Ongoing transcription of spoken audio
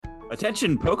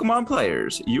Attention Pokemon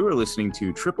players, you are listening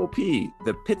to Triple P,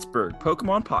 the Pittsburgh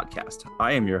Pokemon podcast.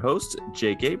 I am your host,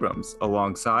 Jake Abrams,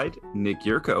 alongside Nick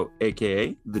Yurko,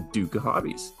 aka the Duke of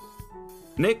Hobbies.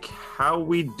 Nick, how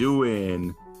we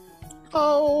doing?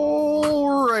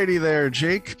 Alrighty there,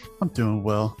 Jake. I'm doing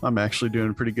well. I'm actually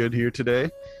doing pretty good here today.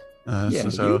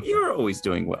 You're always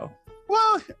doing well.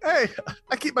 Well, hey,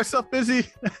 I keep myself busy.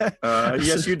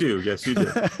 Yes, you do. Yes, you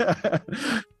do.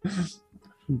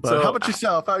 But So, how about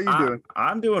yourself? How are you doing?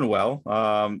 I'm doing well.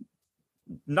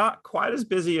 Not quite as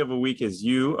busy of a week as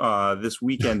you. This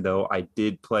weekend, though, I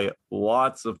did play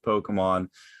lots of Pokemon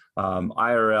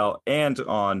IRL and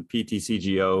on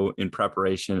PTCGO in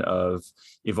preparation of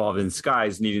Evolving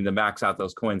Skies needing to max out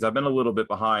those coins. I've been a little bit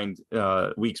behind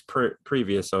weeks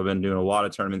previous, so I've been doing a lot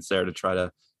of tournaments there to try to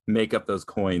make up those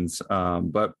coins.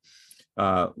 But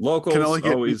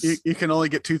locals you can only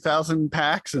get 2,000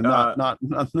 packs and not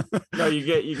no, you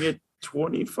get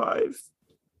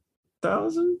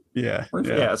 25,000. Yeah,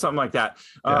 Something like that.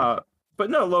 But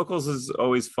no, locals is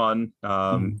always fun.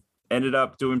 Ended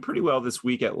up doing pretty well this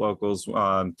week at locals,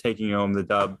 taking home the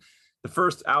dub, the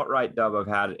first outright dub I've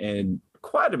had in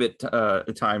quite a bit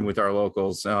of time with our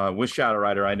locals with Shadow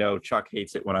Rider. I know Chuck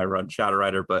hates it when I run Shadow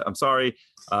Rider, but I'm sorry.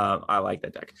 I like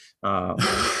that deck.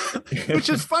 Which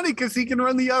is funny because he can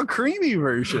run the creamy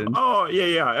version. Oh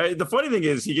yeah. The funny thing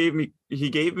is he gave me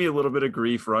a little bit of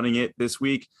grief running it this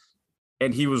week,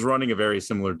 and he was running a very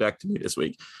similar deck to me this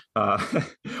week.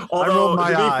 Although to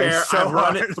be fair, I've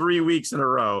run it 3 weeks in a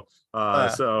row.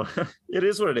 So it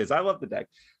is what it is. I love the deck.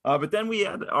 But then we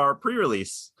had our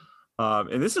pre-release.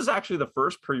 And this is actually the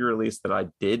first pre-release that I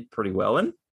did pretty well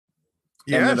in.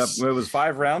 Yes. It was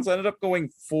 5 rounds. I ended up going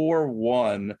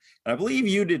 4-1. And I believe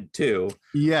you did too.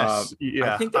 Yes.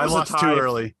 I think I lost too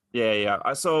early.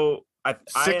 Yeah. So I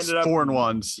ended up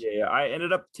 4-1s. Yeah. I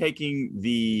ended up taking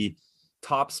the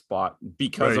top spot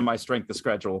because of my strength of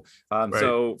schedule.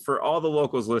 So for all the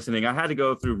locals listening, I had to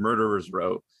go through Murderer's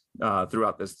Row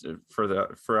throughout this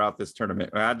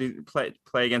tournament. I had to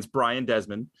play against Brian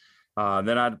Desmond.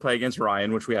 Then I had to play against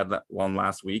Ryan, which we had one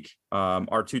last week.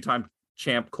 Our 2-time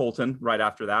champ Colton right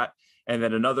after that, and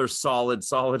then another solid,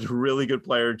 really good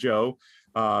player Joe.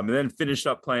 And then finished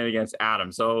up playing against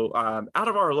Adam. So out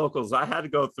of our locals, I had to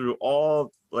go through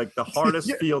all like the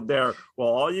hardest field there, while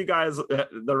all you guys,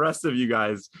 the rest of you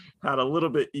guys, had a little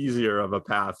bit easier of a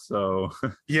path. So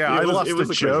yeah, I lost to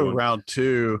Joe round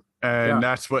 2. And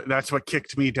that's what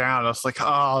kicked me down. I was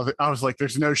like,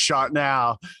 there's no shot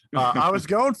now. I was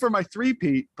going for my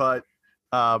 3-peat, but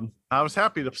I was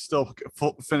happy to still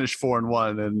finish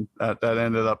 4-1, and that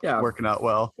ended up working out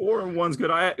well. 4-1's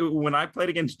good. When I played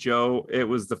against Joe, it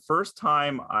was the first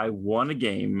time I won a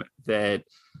game that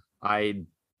I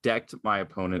decked my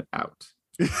opponent out,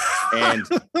 and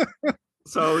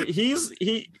so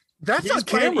That's on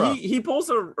camera. He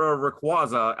pulls a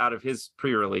Rayquaza out of his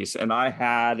pre-release, and I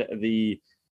had the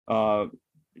Dracozolt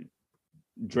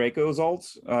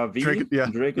V.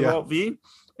 Dracozolt V.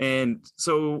 And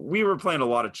so we were playing a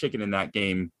lot of chicken in that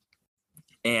game.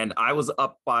 And I was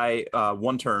up by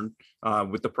 1 turn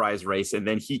with the prize race. And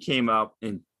then he came up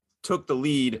and took the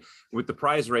lead with the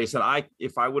prize race. And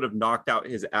if I would have knocked out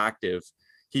his active,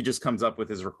 he just comes up with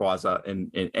his Rayquaza and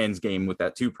ends game with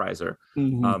that 2-prizer.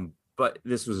 Mm-hmm. But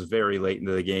this was very late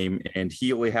into the game, and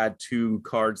he only had 2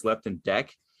 cards left in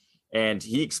deck, and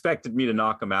he expected me to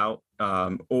knock him out,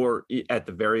 or at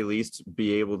the very least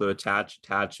be able to attach,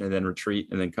 and then retreat,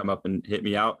 and then come up and hit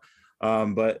me out.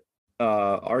 But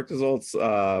Arctozolt's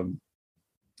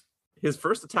his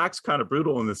first attack's kind of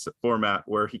brutal in this format,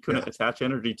 where he couldn't attach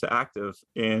energy to active,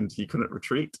 and he couldn't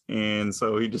retreat, and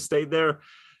so he just stayed there.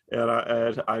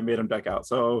 And I made him deck out.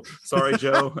 So sorry,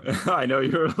 Joe. I know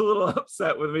you're a little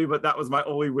upset with me, but that was my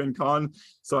only win con,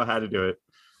 so I had to do it.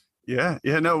 Yeah,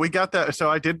 no, we got that. So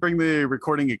I did bring the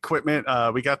recording equipment.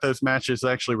 We got those matches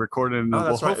actually recorded. And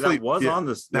that's right. That was on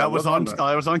this. That was on.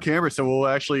 I was on camera, so we'll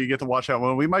actually get to watch that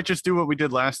one. We might just do what we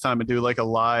did last time and do like a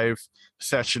live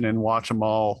session and watch them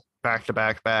all back to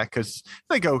back because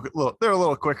they're a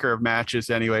little quicker of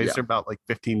matches anyways. They're about like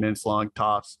 15 minutes long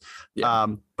tops.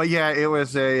 But yeah, it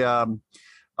was a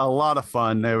lot of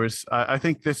fun. There was I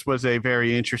think this was a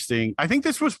very interesting, I think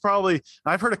this was probably,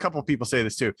 I've heard a couple of people say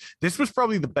this too, this was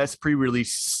probably the best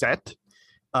pre-release set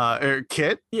or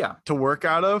kit to work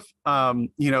out of.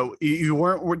 You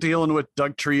weren't dealing with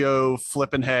Dugtrio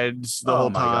flipping heads the whole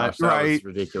time. Gosh, that was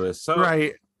ridiculous. So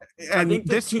And I think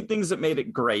the 2 things that made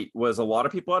it great was a lot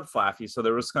of people had Flaffy, so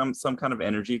there was some kind of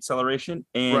energy acceleration,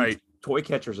 and toy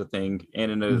catcher's a thing.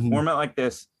 And in a format like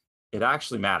this, it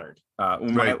actually mattered.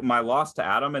 My loss to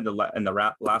Adam in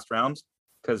the last round,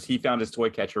 because he found his toy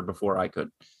catcher before I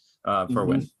could for a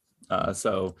win.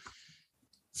 So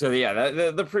yeah,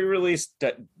 the pre-release,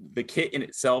 the kit in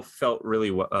itself felt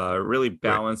really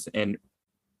balanced and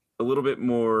a little bit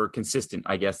more consistent,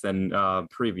 I guess, than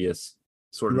previous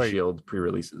Sword and Shield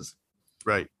pre-releases.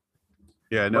 Right.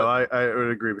 Yeah, no, I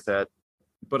would agree with that.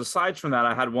 But aside from that,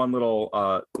 I had one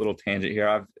little tangent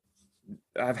here.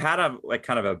 I've had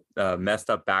a messed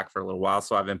up back for a little while,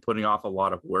 so I've been putting off a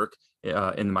lot of work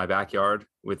in my backyard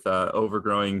with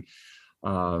overgrowing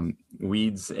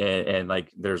weeds and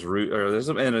like there's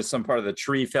some part of the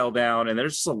tree fell down, and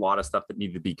there's just a lot of stuff that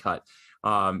needed to be cut.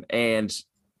 And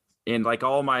like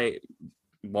all my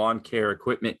lawn care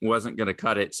equipment wasn't going to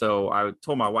cut it, so I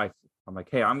told my wife, I'm like,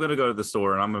 hey, I'm going to go to the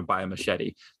store and I'm going to buy a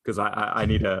machete because I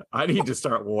need to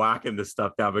start whacking this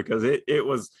stuff down, because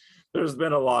there's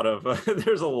a lot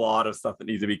of stuff that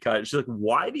needs to be cut. She's like,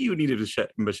 why do you need a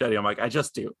machete? I'm like, I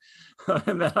just do.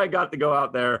 And then I got to go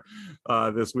out there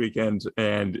this weekend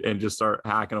and just start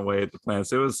hacking away at the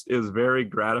plants. It was very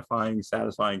gratifying,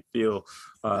 satisfying feel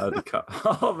to cut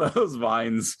all those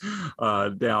vines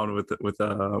down with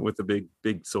the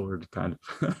big sword kind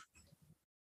of.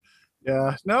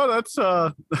 Yeah, no, that's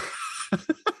I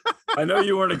know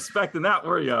you weren't expecting that,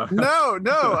 were you? No.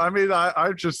 I mean,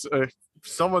 I just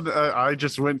I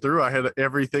just went through. I had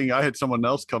everything. I had someone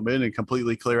else come in and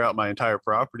completely clear out my entire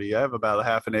property. I have about a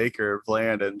half an acre of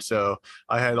land, and so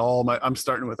I had I'm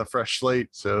starting with a fresh slate.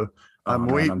 So I'm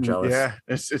waiting. I'm jealous. Yeah,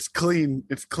 it's clean.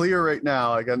 It's clear right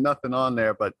now. I got nothing on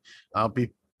there, but I'll be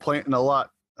planting a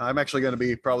lot. I'm actually going to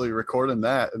be probably recording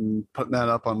that and putting that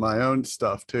up on my own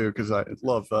stuff too, because I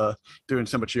love doing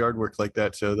so much yard work like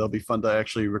that. So they'll be fun to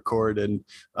actually record and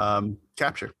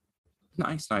capture.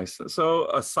 Nice. So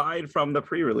aside from the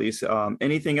pre-release,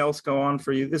 anything else go on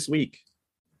for you this week?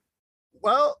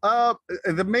 Well,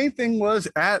 the main thing was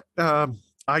I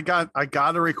got a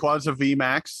Rayquaza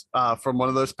VMAX from one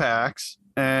of those packs,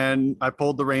 and I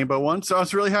pulled the rainbow one, so I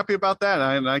was really happy about that.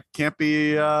 And I can't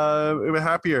be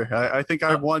happier. I think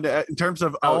I won in terms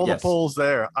of all the pulls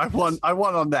there. I won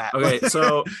on that. Okay,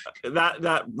 so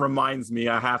that reminds me,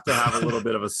 I have to have a little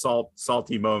bit of a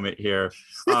salty moment here,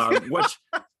 which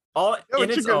in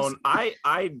its own,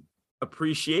 I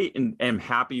appreciate and am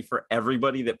happy for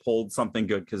everybody that pulled something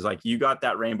good, because like you got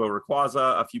that rainbow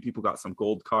Rayquaza, a few people got some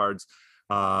gold cards.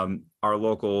 Our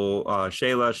local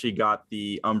Shayla, she got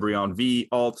the Umbreon V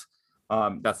alt.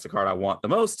 That's the card I want the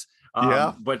most.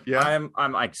 I'm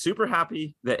like super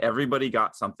happy that everybody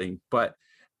got something. But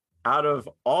out of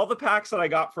all the packs that I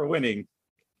got for winning,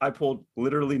 I pulled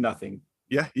literally nothing.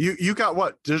 Yeah, you got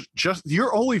what? Just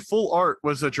your only full art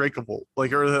was a Dracovult,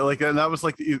 and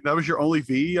that was your only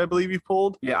V, I believe you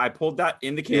pulled. Yeah, I pulled that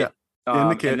in the kit. Yeah, in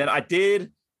the kit, and then I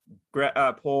did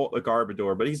pull a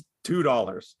Garbodor, but he's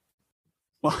 $2.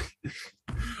 Well,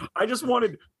 I just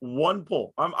wanted one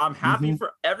pull. I'm happy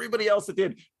for everybody else that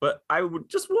did, but I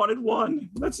just wanted one.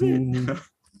 That's it.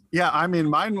 Yeah, I mean,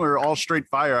 mine were all straight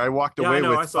fire. I walked away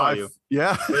with 5. You.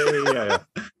 Yeah. Yeah.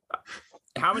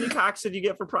 How many packs did you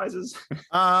get for prizes?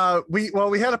 We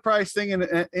had a prize thing,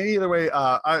 and either way,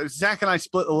 Zach and I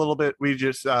split a little bit. We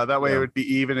just that way it would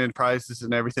be even in prizes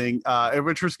and everything,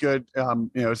 which was good.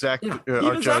 Zach,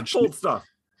 our judge, pulled stuff.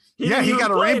 He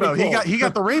got a rainbow. He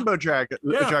got the rainbow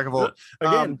Dracovult.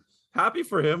 Again, happy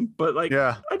for him, but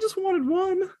I just wanted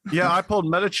one. Yeah, I pulled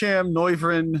Metacham,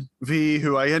 Noivern V,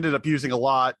 who I ended up using a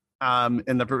lot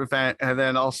in the event, and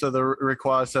then also the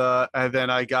Rayquaza, and then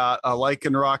I got a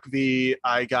Lycanroc V.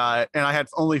 And I had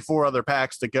only 4 other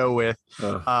packs to go with,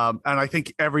 and I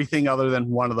think everything other than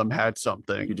one of them had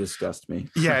something. You disgust me.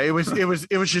 Yeah, it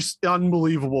was just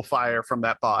unbelievable fire from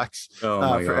that box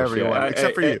for everyone,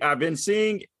 except for you. I've been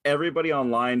seeing everybody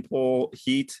online pull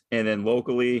Heat, and then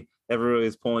locally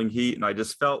everybody's pulling Heat, and I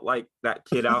just felt like that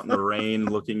kid out in the rain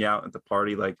looking out at the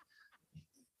party, like,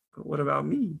 but what about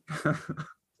me?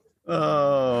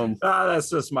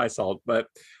 That's just my salt, but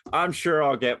I'm sure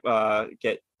I'll get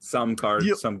some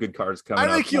cards, some good cards coming.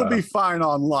 I think you'll be fine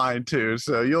online too,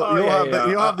 so you'll have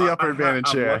the upper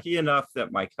advantage. I'm lucky enough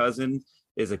that my cousin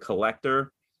is a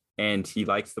collector and he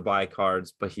likes to buy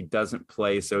cards, but he doesn't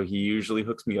play, so he usually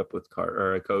hooks me up with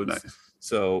codes. Nice.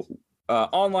 So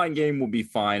online game will be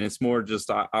fine. It's more just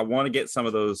I want to get some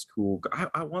of those cool.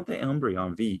 I want the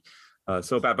Umbreon V.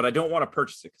 So bad, but I don't want to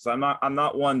purchase it because I'm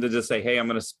not one to just say, hey, I'm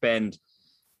going to spend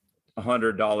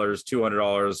 $100,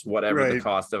 $200, whatever the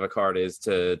cost of a card is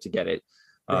to get it.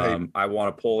 I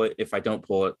want to pull it. If I don't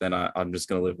pull it, then I'm just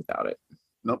going to live without it.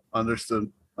 Nope.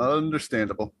 Understood.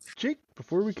 Understandable. Jake,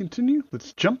 before we continue,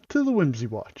 let's jump to the Whimsy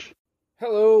Watch.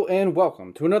 Hello and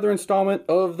welcome to another installment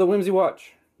of the Whimsy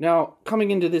Watch. Now,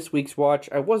 coming into this week's watch,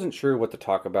 I wasn't sure what to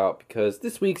talk about because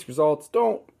this week's results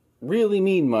don't really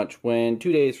mean much when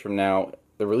 2 days from now,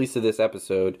 the release of this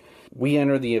episode, we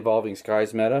enter the Evolving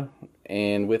Skies meta.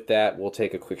 And with that, we'll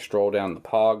take a quick stroll down the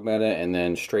Pog meta and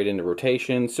then straight into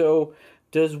rotation. So,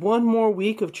 does one more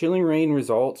week of Chilling Reign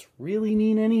results really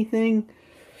mean anything?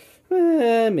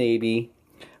 Maybe.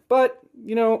 But,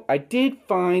 I did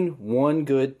find one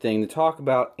good thing to talk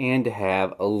about and to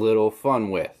have a little fun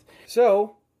with.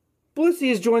 So, Blissey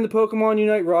has joined the Pokemon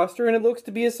Unite roster, and it looks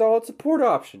to be a solid support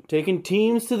option, taking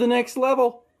teams to the next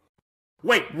level.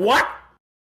 Wait, what?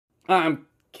 I'm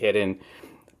kidding.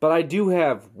 But I do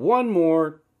have one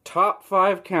more top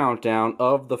 5 countdown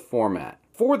of the format.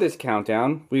 For this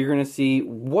countdown, we're going to see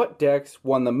what decks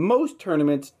won the most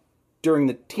tournaments during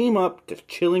the Team Up to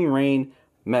Chilling Reign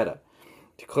meta.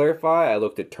 To clarify, I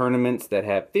looked at tournaments that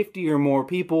have 50 or more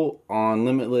people on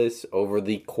Limitless over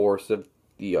the course of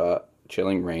the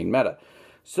Chilling Reign meta.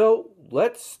 So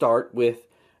let's start with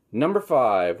number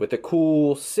 5 with a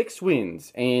cool 6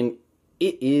 wins, and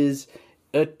it is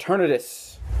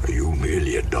Eternatus. You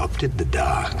merely adopted the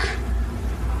dark.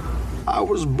 I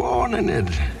was born in it.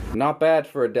 Not bad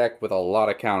for a deck with a lot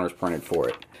of counters printed for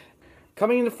it.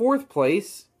 Coming into 4th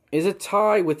place is a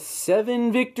tie with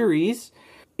 7 victories.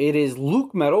 It is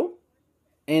Luke Metal,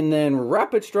 and then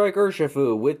Rapid Strike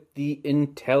Urshifu with the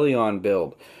Inteleon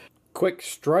build. Quick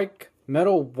Strike,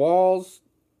 Metal Walls,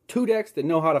 2 decks that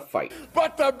know how to fight.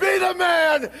 But to be the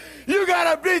man, you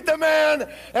gotta beat the man,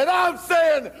 and I'm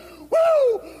saying,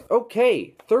 woo!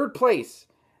 Okay, 3rd place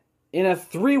in a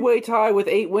 3-way tie with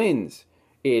 8 wins.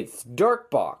 It's Dark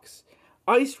Box,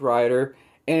 Ice Rider,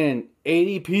 and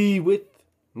ADP with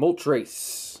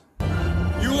Moltres.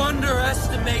 You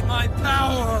underestimate my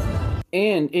power!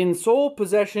 And in sole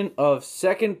possession of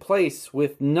 2nd place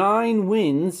with 9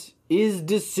 wins is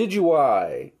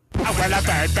Decidueye.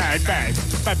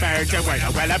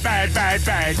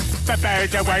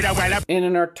 And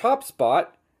in our top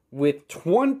spot with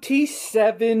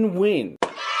 27 wins,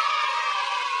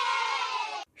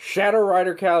 Shadow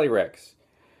Rider Calyrex.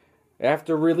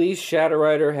 After release, Shadow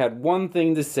Rider had one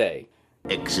thing to say.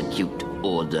 Execute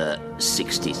Order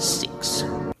 66.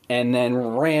 And then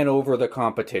ran over the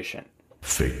competition.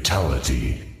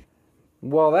 Fatality.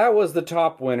 Well, that was the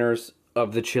top winners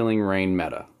of the Chilling Reign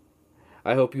meta.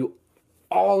 I hope you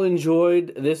all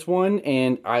enjoyed this one,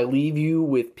 and I leave you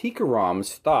with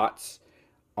Picarom's thoughts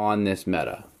on this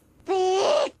meta.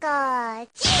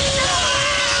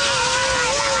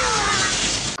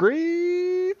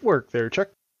 Great work there, Chuck.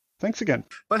 Thanks again.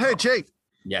 But hey, Jake,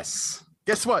 Yes.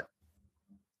 guess what?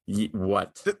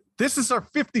 What? This is our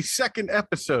 52nd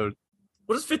episode.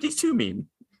 What does 52 mean?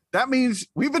 That means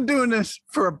we've been doing this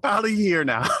for about a year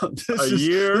now.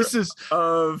 This is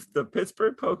of the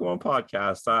Pittsburgh Pokemon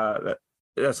podcast.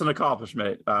 That's an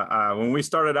accomplishment. When we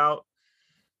started out,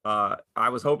 I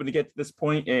was hoping to get to this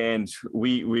point, and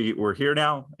we're here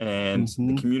now. And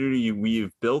the community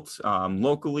we've built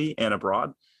locally and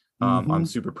abroad, I'm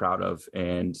super proud of.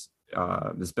 And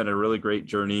it's been a really great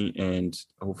journey, and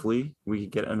hopefully we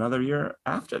get another year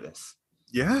after this.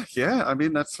 Yeah. I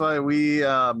mean, that's why we've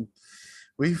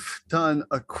done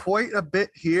quite a bit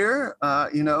here.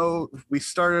 We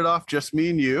started off just me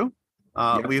and you.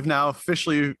 We've now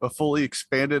officially fully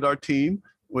expanded our team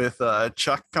with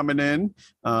Chuck coming in,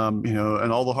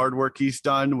 and all the hard work he's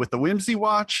done with the Whimsy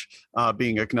Watch,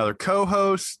 being another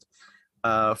co-host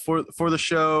for the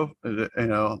show.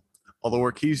 All the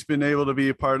work he's been able to be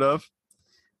a part of,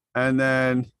 and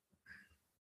then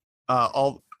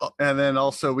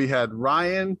also we had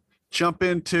Ryan jump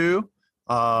in too.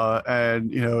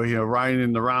 Ryan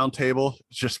in the round table has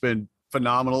just been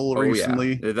phenomenal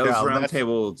recently. Yeah. Those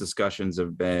roundtable discussions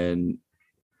have been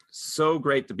so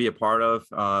great to be a part of,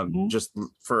 just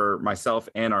for myself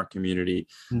and our community,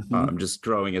 just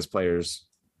growing as players.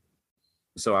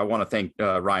 So I want to thank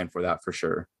Ryan for that for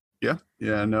sure.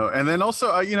 No. And then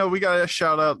also, we got to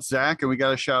shout out Zach, and we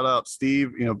got to shout out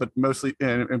Steve, but mostly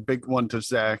and a big one to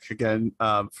Zach again,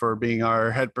 for being our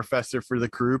head professor for the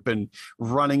group and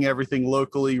running everything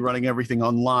locally, running everything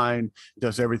online,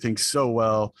 does everything so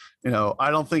well.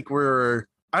 I don't think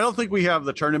we have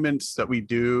the tournaments that we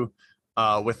do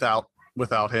without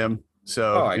him.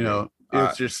 So,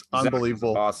 it's just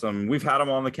unbelievable. Awesome. We've had him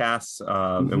on the cast,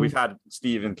 and we've had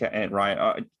Steve and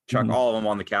Ryan, Chuck, all of them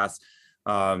on the cast.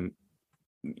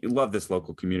 Love this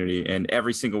local community, and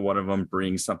every single one of them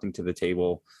brings something to the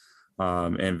table,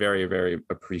 and very, very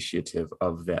appreciative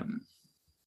of them.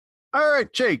 All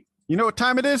right, Jake, you know what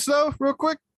time it is though, real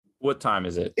quick? What time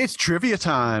is it? It's trivia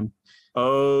time.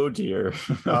 Oh dear.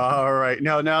 All right.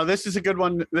 Now this is a good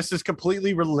one. This is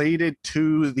completely related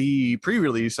to the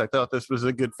pre-release. I thought this was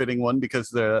a good fitting one because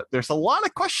there's a lot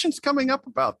of questions coming up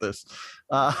about this.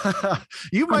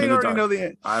 You might already know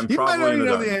the I'm you might probably already in the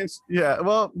know dark. the answer. Yeah.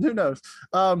 Well, who knows?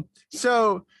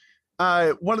 So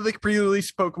one of the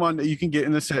pre-release Pokemon that you can get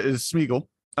in the set is Smeagol.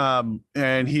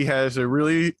 And he has a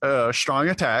really strong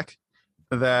attack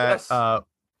that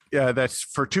Yes. that's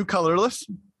for 2 colorless.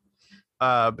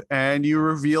 And you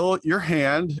reveal your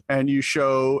hand and you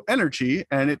show energy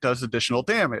and it does additional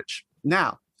damage.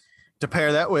 Now, to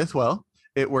pair that with, well,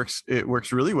 it works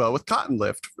really well with Cotton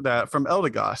Lift that from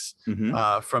Eldegoss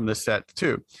from the set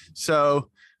too. So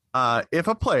if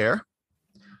a player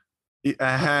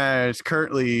has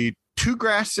currently 2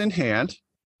 grass in hand,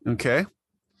 okay,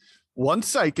 1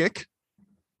 psychic,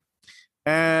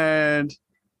 and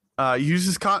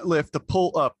uses Cotton Lift to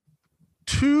pull up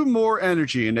 2 more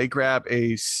energy, and they grab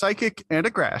a psychic and a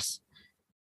grass,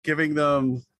 giving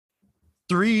them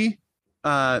 3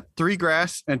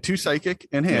 grass and 2 psychic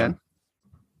in hand,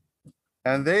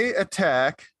 and they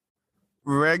attack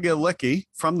Regieleki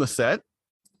from the set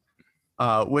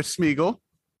with Smeagol.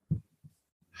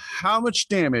 How much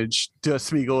damage does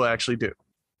Smeagol actually do?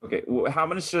 Okay, how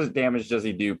much damage does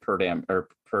he do per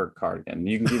card again?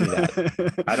 You can give me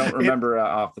that. I don't remember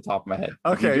off the top of my head.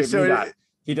 Okay, so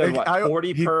he does what?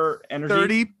 40 per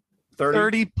energy?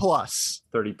 30 plus.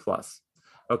 30 plus.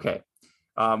 Okay.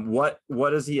 What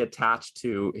does he attach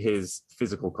to his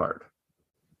physical card?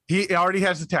 He already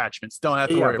has attachments. Don't have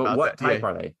to worry about what that. type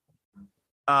are they?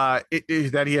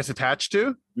 That he has attached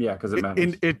to? Yeah, because it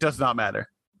matters. It does not matter.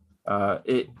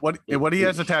 What he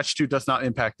has attached to does not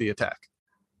impact the attack.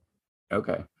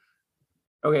 Okay.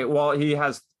 Well, he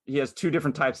has 2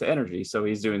 different types of energy, so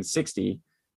he's doing 60.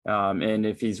 And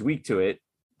if he's weak to it,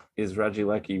 is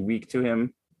Regieleki weak to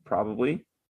him? Probably.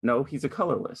 No, he's a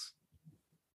colorless.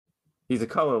 He's a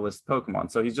colorless Pokemon,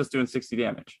 so he's just doing 60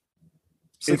 damage.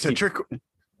 60.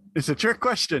 It's a trick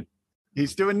question.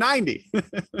 He's doing 90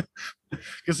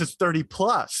 because it's 30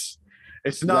 plus.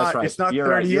 It's not. Right. It's not 30x.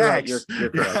 Right. You're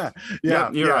correct.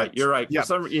 You're right. You're right. Yeah.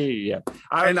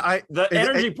 The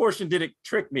energy portion didn't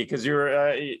trick me because you're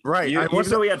right. Even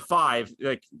though he had 5,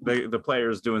 like the player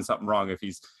is doing something wrong if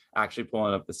he's actually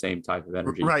pulling up the same type of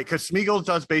energy. Right, because Smeagol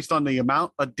does based on the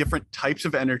amount of different types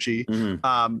of energy.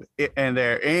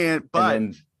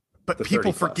 But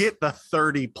people forget the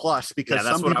 30 plus because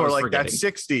some people are like, forgetting. That's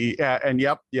 60. Yeah, and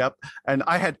yep. And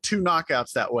I had 2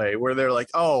 knockouts that way where they're like,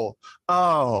 oh,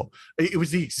 it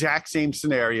was the exact same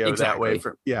scenario that way.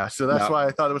 So that's why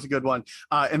I thought it was a good one.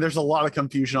 And there's a lot of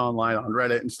confusion online on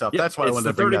Reddit and stuff. That's why I wanted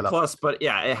to bring that up. 30 plus, but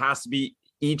yeah, it has to be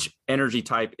each energy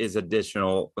type is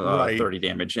additional 30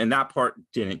 damage, and that part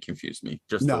didn't confuse me.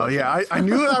 I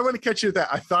knew I wouldn't catch you with that.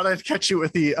 I thought I'd catch you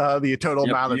with the total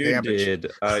amount of damage. You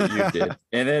did,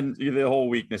 and then the whole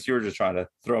weakness. You were just trying to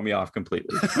throw me off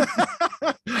completely.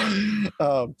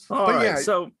 All right. Yeah.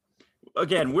 So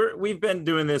again, we've been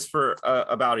doing this for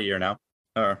about a year now,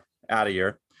 or at a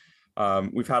year.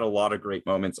 We've had a lot of great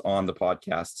moments on the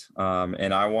podcast,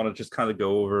 and I want to just kind of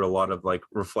go over a lot of like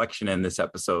reflection in this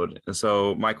episode.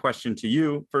 So my question to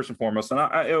you, first and foremost, and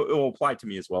it will apply to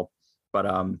me as well, but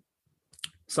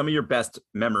some of your best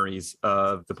memories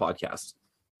of the podcast.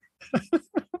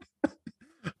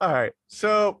 All right.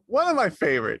 So one of my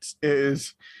favorites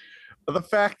is the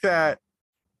fact that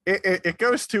it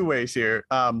goes 2 ways here.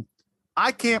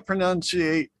 I can't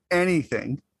pronunciate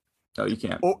anything. No, you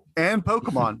can't. And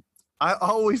Pokemon. I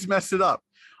always mess it up.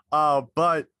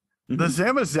 But the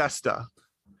Zamazenta.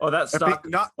 Oh, that stuck.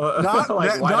 Not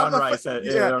like white on rice at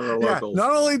locals.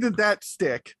 Not only did that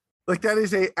stick, like that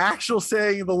is a actual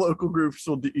saying the local groups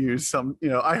will use. Some,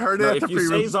 I heard it. If you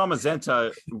say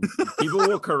Zamazenta, people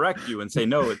will correct you and say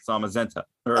no, it's Zamazenta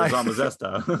or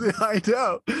Zamazesta. I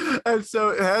know, and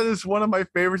so that is one of my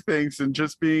favorite things, and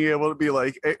just being able to be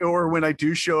like, or when I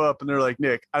do show up and they're like,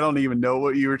 Nick, I don't even know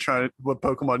what what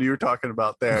Pokemon you were talking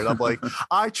about there, and I'm like,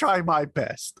 I try my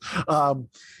best.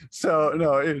 So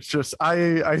no, it's just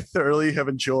I thoroughly have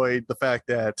enjoyed the fact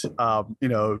that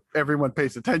everyone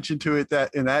pays attention to it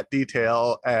in that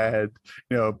detail, and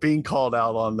being called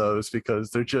out on those because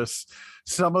they're just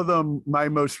some of them my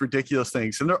most ridiculous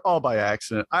things, and they're all by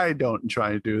accident. I don't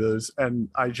try to do those, and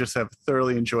I just have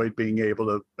thoroughly enjoyed being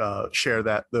able to share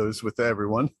those with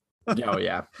everyone. Oh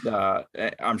yeah,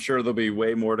 I'm sure there'll be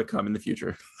way more to come in the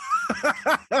future.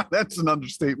 That's an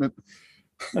understatement.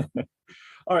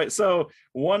 All right, so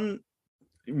one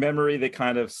memory that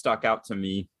kind of stuck out to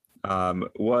me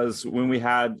was when we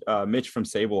had Mitch from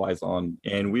Sableye on,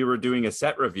 and we were doing a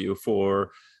set review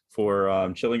for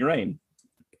Chilling Reign,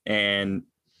 and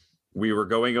we were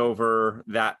going over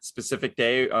that specific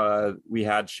day. We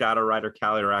had Shadow Rider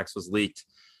Calyrax was leaked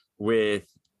with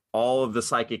all of the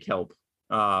psychic help,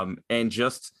 and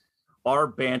just our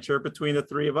banter between the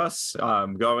three of us,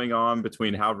 going on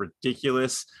between how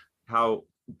ridiculous, how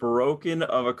broken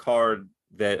of a card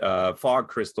that Fog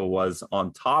Crystal was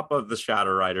on top of the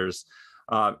Shadow Riders.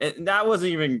 And that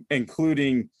wasn't even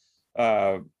including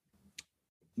the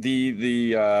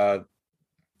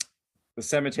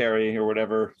cemetery or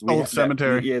whatever.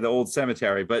 Cemetery. The old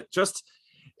cemetery. But just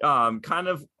kind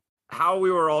of how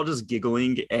we were all just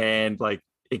giggling and like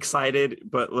excited,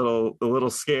 but a little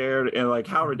scared, and like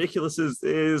how ridiculous this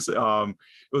is. It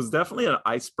was definitely an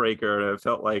icebreaker, and it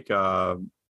felt like it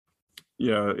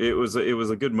was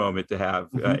a good moment to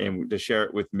have, and to share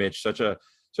it with Mitch, such a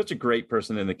great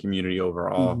person in the community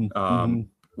overall.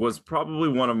 Was probably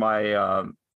one of my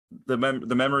the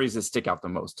memories that stick out the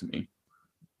most to me.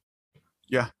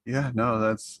 No,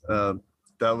 that's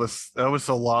that was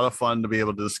a lot of fun to be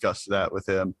able to discuss that with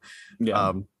him.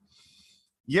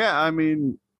 I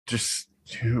mean, just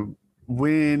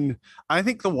when I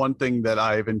think the one thing that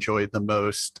I've enjoyed the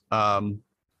most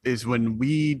is when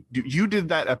you did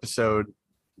that episode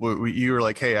where you were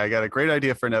like, hey, I got a great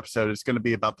idea for an episode. It's going to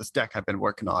be about this deck I've been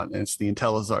working on, and it's the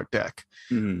Intelizard deck.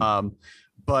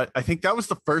 But I think that was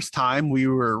the first time we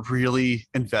were really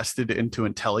invested into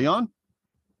Inteleon.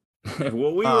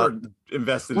 Well, we were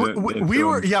invested in we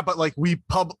were, but like we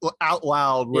pub out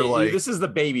loud, we're like, this is the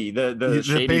baby, the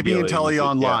baby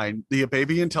Inteleon line, the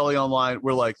baby Inteleon line.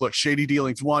 We're like, look, Shady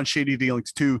Dealings 1, Shady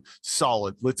Dealings 2,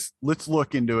 solid. Let's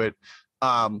look into it.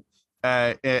 And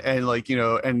like,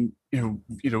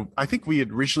 I think we had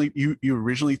originally, you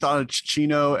originally thought of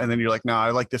Chino, and then you're like, no,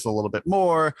 I like this a little bit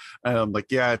more. And I'm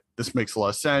like, yeah, this makes a lot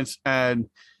of sense. And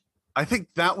I think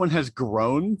that one has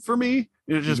grown for me,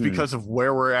 just because of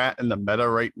where we're at in the meta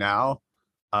right now.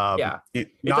 That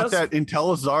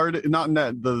Intelizard, not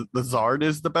that the Zard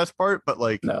is the best part, but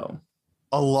like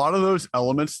a lot of those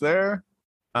elements there,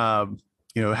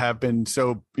 have been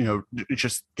so,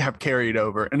 just have carried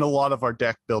over in a lot of our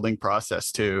deck building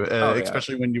process too,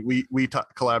 especially when we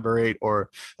collaborate, or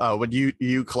when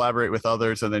you collaborate with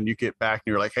others, and then you get back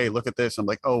and you're like, hey, look at this. I'm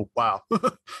like, oh, wow.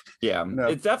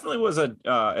 It definitely was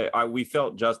we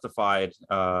felt justified,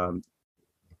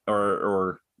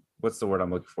 or what's the word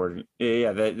I'm looking for?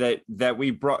 That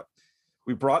we brought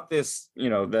this,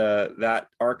 that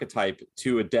archetype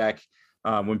to a deck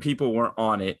when people weren't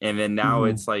on it, and then now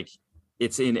it's like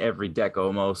it's in every deck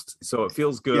almost. So it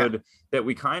feels good that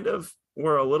we kind of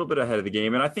were a little bit ahead of the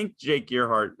game. And I think Jake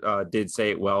Gearhart did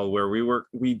say it well, where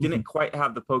we didn't quite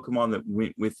have the Pokemon that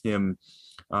went with him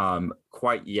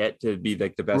quite yet to be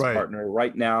like the best partner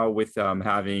right now, with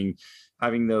having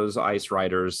those Ice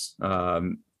Riders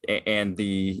and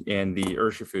the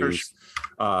Urshifus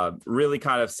really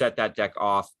kind of set that deck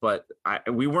off. But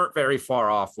we weren't very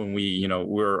far off when we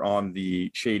were on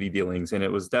the Shady Dealings, and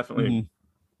it was definitely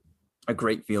a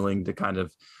great feeling to kind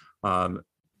of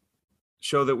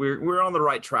show that we're on the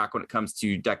right track when it comes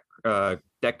to deck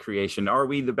creation. Are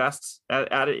we the best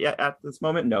at it yet at this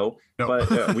moment? No.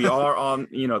 But we are on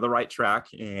the right track,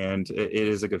 and it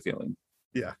is a good feeling.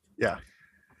 Yeah.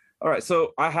 All right,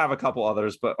 so I have a couple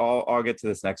others, but I'll get to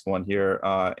this next one here,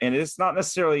 and it's not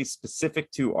necessarily specific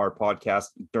to our podcast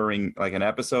during like an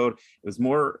episode. It was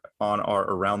more on our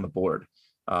Around the Board,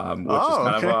 which is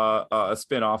kind of a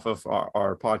spin-off of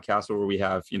our podcast, where we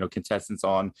have contestants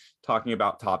on talking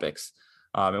about topics.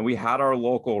 And we had our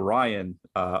local Ryan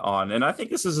on, and I think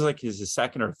this is like his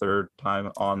second or third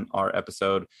time on our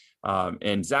episode.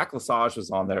 And Zach Lesage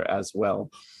was on there as well.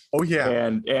 Oh yeah,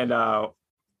 and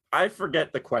I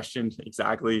forget the question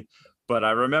exactly, but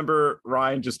I remember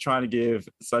Ryan just trying to give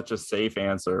such a safe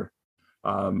answer,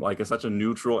 like such a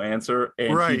neutral answer,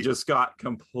 and he just got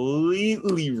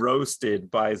completely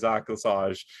roasted by Zach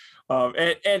Lesage.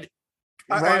 And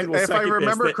if I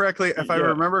remember correctly,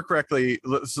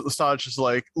 Lesage is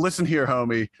like, "Listen here,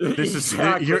 homie, this is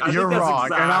you're wrong."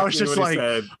 Exactly, and I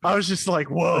was just like,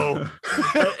 "Whoa!"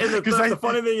 And the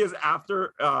funny thing is,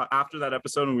 after that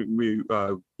episode, we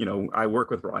I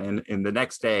work with Ryan, and the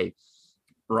next day,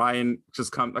 Ryan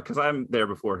just comes, because I'm there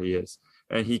before he is,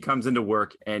 and he comes into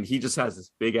work, and he just has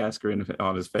this big ass grin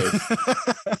on his face.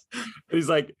 He's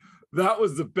like, that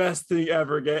was the best thing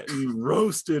ever, getting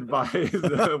roasted by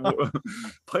the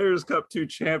Players Cup 2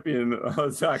 champion,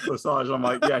 Zach Lesage. I'm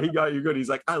like, yeah, he got you good. He's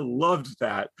like, I loved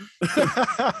that.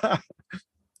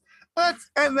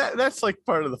 and that's like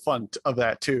part of the fun of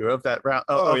that too, of that round.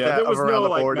 There was no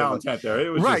like malintent there. It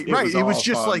was right. It was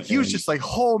just like he was and... just like,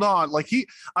 hold on, like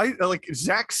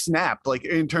Zach snapped, like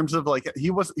in terms of like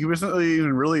he wasn't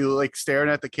even really like staring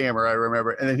at the camera. I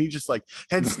remember, and then he just like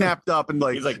head snapped up and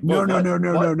like, he's like, no.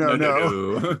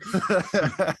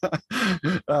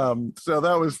 So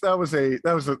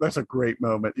that's a great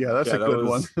moment. Yeah, that's a good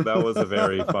one. That was a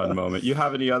very fun moment. You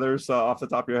have any others off the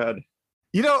top of your head?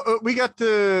 You know, we got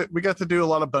to do a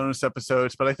lot of bonus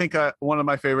episodes, but I think one of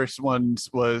my favorite ones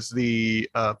was the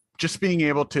just being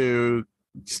able to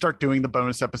start doing the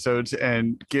bonus episodes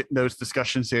and get those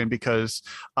discussions in, because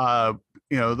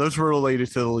those were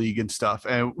related to the league and stuff,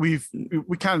 and we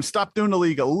kind of stopped doing the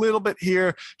league a little bit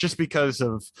here just because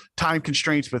of time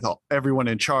constraints with everyone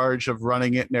in charge of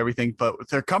running it and everything, but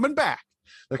they're coming back.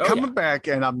 They're coming back,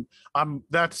 and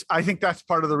I think that's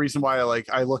part of the reason why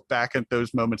I look back at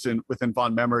those moments within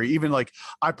fond memory. Even like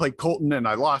I played Colton and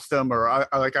I lost them, or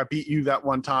I beat you that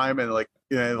one time, and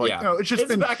it's just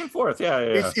been back and forth.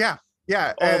 Yeah.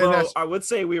 Although I would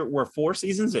say we're 4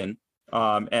 seasons in,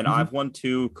 and I've won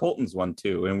 2, Colton's won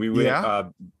 2, and we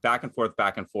went back and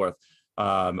forth.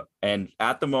 And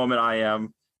at the moment, I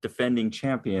am defending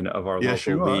champion of our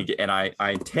local league, and I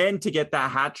intend to get that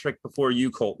hat trick before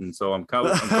you, Colton. So I'm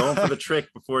going for the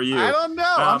trick before you. I don't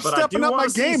know. I'm stepping up my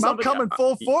game. I'm coming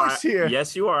full force here.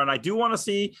 Yes, you are, and I do want to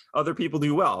see other people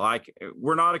do well. Like,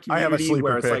 we're not a community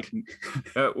where it's pick.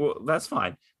 Well, that's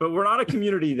fine, but we're not a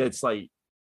community that's like,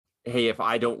 hey, if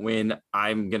I don't win,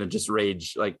 I'm gonna just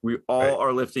rage. Like, we all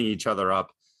are lifting each other up.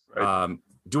 Right.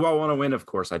 Do I want to win? Of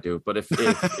course I do. But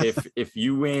if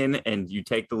you win and you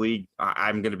take the league,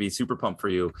 I'm going to be super pumped for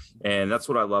you. And that's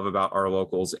what I love about our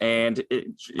locals. And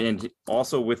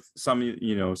also with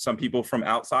some people from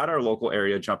outside our local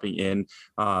area jumping in.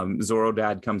 Zorro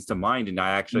Dad comes to mind, and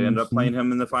I actually ended up playing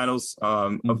him in the finals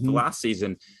of the last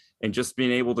season, and just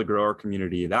being able to grow our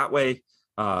community that way.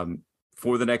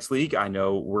 For the next league, I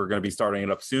know we're going to be starting it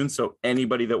up soon. So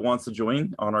anybody that wants to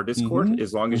join on our Discord,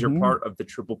 as long as you're part of the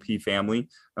Triple P family,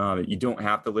 you don't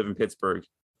have to live in Pittsburgh.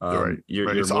 You're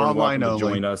more than welcome to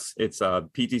join us. It's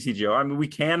PTCGO. I mean, we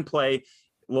can play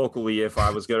locally if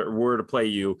I were to play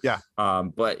you.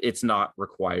 But it's not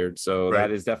required. So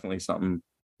that is definitely something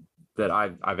that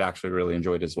I've actually really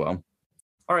enjoyed as well.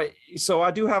 All right. So I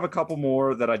do have a couple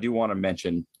more that I do want to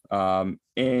mention. And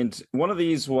one of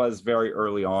these was very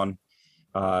early on.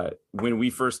 When we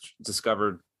first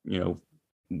discovered,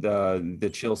 the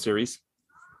Chill series,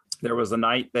 there was a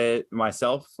night that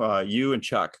myself, you and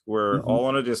Chuck were all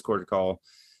on a Discord call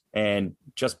and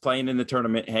just playing in the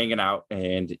tournament, hanging out.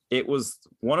 And it was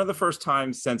one of the first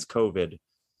times since COVID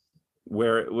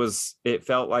where it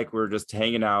felt like we were just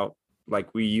hanging out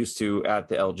like we used to at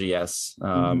the LGS,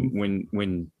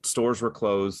 when stores were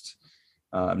closed,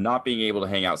 not being able to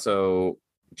hang out. So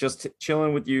just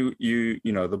chilling with you,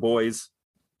 the boys,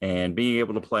 and being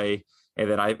able to play. And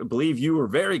then I believe you were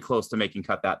very close to making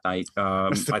cut that night.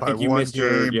 I think you missed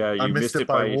missed it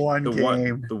by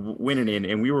the winning in,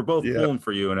 and we were both pulling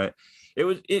for you. And it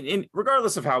was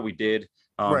regardless of how we did,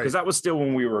 because that was still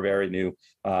when we were very new.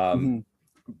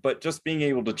 But just being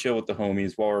able to chill with the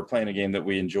homies while we're playing a game that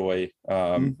we enjoy,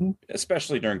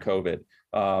 especially during COVID,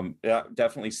 that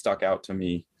definitely stuck out to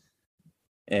me.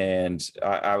 And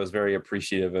I was very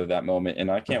appreciative of that moment, and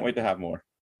I can't wait to have more.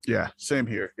 Yeah, same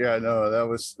here. Yeah, no, that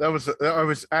was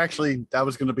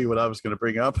going to be what I was going to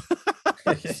bring up.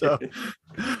 So,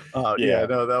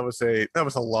 that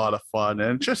was a lot of fun,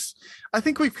 and just I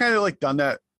think we've kind of done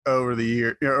that over the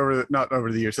year, over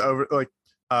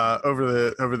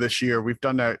this year. We've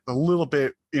done that a little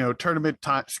bit. Tournament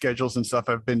time schedules and stuff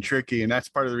have been tricky, and that's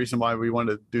part of the reason why we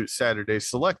wanted to do Saturday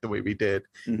Select the way we did,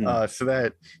 so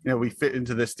that we fit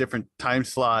into this different time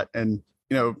slot. And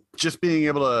just being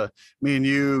able to, me and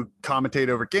you, commentate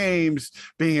over games,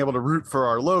 being able to root for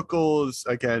our locals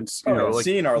against,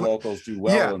 seeing our locals do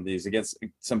well in these against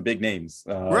some big names.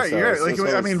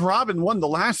 Robin won the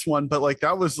last one, but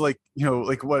that was what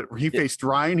he faced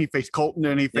Ryan, he faced Colton,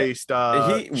 and he faced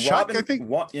Chuck, I think.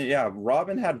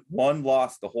 Robin had one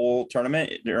loss the whole tournament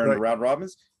during the round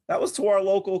robins. That was to our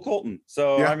local Colton.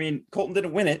 So, I mean, Colton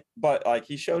didn't win it, but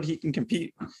he showed he can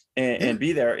compete and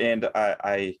be there. And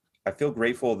I feel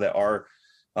grateful that our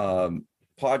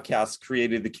podcast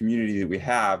created the community that we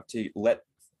have to let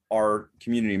our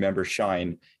community members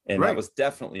shine. And that was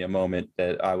definitely a moment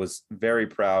that I was very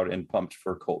proud and pumped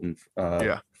for Colton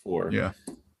for. Yeah.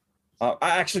 I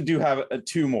actually do have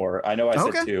 2 more. I know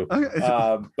I said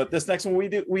 2, but this next one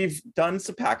we've done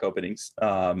some pack openings,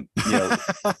 in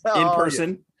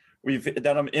person. We've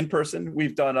done them in person.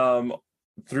 We've done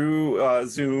through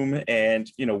Zoom, and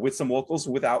with some locals,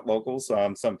 without locals,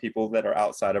 some people that are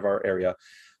outside of our area.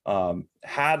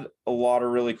 Had a lot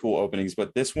of really cool openings,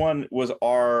 but this one was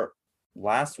our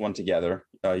last one together.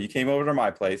 You came over to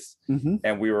my place,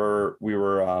 and we were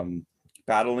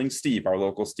battling Steve, our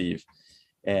local Steve,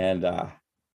 and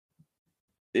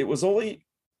it was only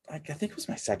I think it was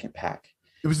my second pack.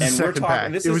 It was the second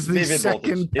pack. It was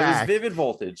Vivid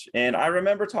Voltage, and I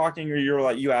remember talking, or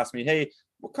you asked me, hey,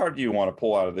 what card do you want to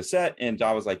pull out of the set? And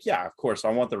I was like, yeah, of course, I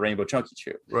want the Rainbow Chunky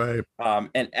Chew. Right.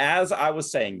 And as I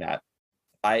was saying that,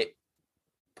 I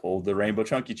pulled the Rainbow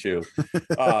Chunky Chew,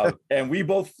 and we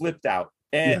both flipped out.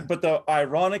 And but the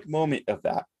ironic moment of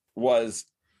that was,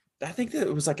 I think that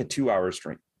it was like a 2-hour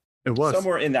stream. It was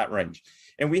somewhere in that range,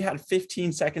 and we had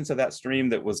 15 seconds of that stream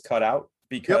that was cut out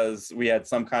because we had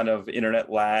some kind of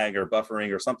internet lag or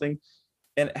buffering or something,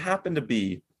 and it happened to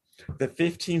be the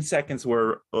 15 seconds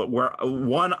where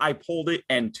one, I pulled it,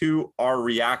 and two, our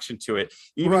reaction to it.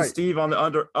 Even Steve on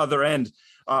the other end,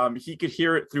 he could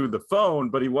hear it through the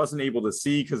phone, but he wasn't able to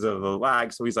see because of the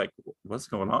lag. So he's like, what's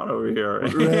going on over here?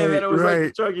 And then it was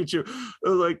like Chunky Chew. It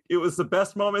was like, it was the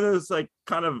best moment. It was like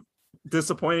kind of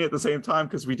disappointing at the same time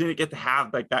because we didn't get to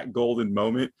have like that golden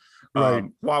moment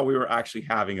while we were actually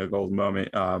having a golden moment.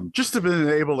 Just to been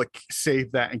able to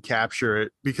save that and capture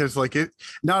it, because like it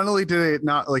not only did it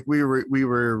not like we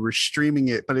were streaming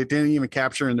it, but it didn't even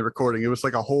capture in the recording. It was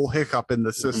like a whole hiccup in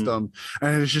the system,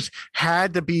 and it just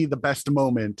had to be the best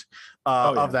moment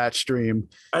of that stream.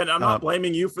 And I'm not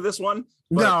blaming you for this one.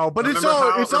 But it's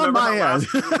on my end.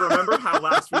 Remember how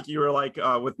last week you were like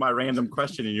with my random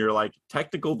question, and you're like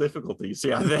technical difficulties.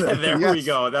 Yeah, there we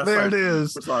go. That's there it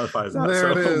is. Personifies that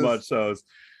so much. So,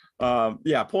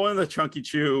 pulling the Chunky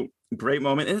Chew, great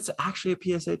moment. And it's actually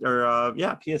a PSA or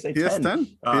PSA 10.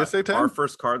 PSA 10. Our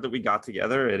first card that we got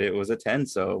together, and it was a 10.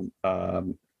 So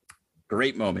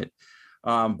great moment.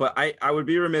 But I would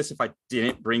be remiss if I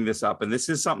didn't bring this up. And this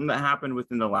is something that happened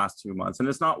within the last 2 months. And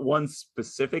it's not one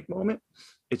specific moment.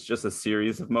 It's just a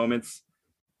series of moments.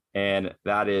 And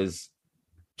that is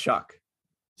Chuck.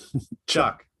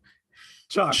 Chuck.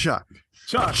 I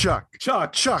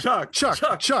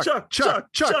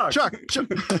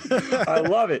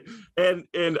love it. And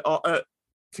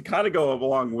to kind of go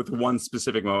along with one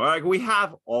specific moment, like we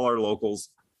have all our locals.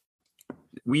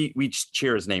 We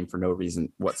cheer his name for no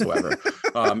reason whatsoever.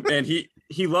 And he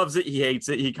loves it. He hates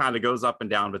it. He kind of goes up and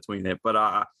down between it. But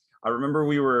I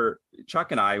remember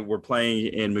Chuck and I were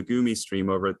playing in Megumi's stream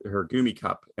over at her Gumi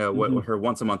Cup, her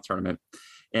once a month tournament.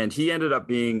 And he ended up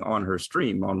being on her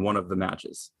stream on one of the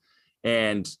matches.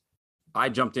 And I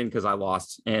jumped in because I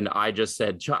lost, and I just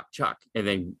said, Chuck. And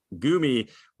then Gumi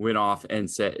went off and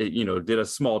said, did a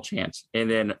small chant. And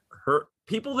then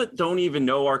people that don't even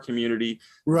know our community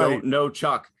don't know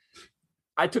Chuck.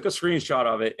 I took a screenshot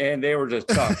of it, and they were just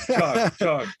Chuck.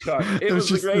 It was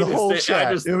just the greatest. The whole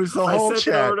chat. It was the whole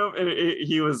chat.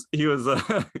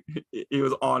 He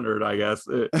was honored, I guess,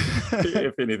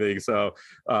 if anything. So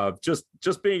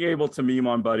just being able to meme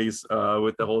on buddies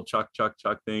with the whole Chuck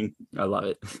thing, I love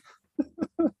it.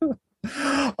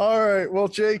 All right. Well,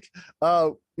 Jake,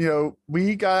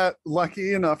 we got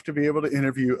lucky enough to be able to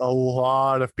interview a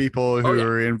lot of people who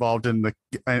are involved in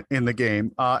the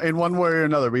game. In one way or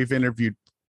another, we've interviewed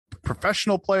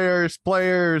professional players,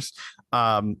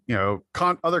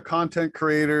 other content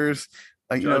creators,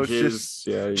 judges,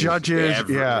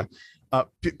 judges,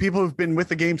 people who've been with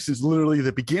the game since literally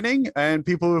the beginning, and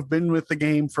people who've been with the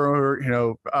game for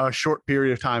a short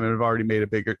period of time and have already made a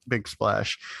big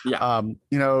splash.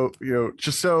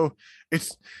 Just so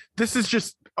this is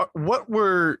just what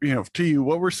were to you,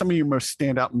 what were some of your most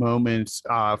standout moments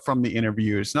from the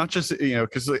interviews? Not just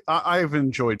because I've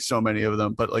enjoyed so many of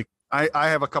them, but like I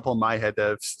have a couple in my head that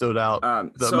have stood out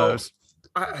the most.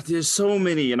 There's so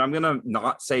many, and I'm gonna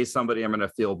not say somebody I'm gonna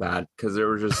feel bad because there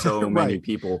were just so many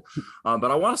people.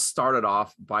 But I want to start it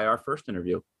off by our first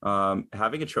interview.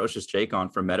 Having Atrocious Jake on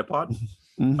from Metapod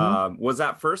was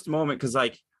that first moment, because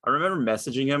like I remember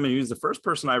messaging him, and he was the first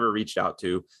person I ever reached out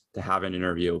to have an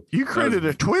interview. You created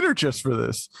a Twitter just for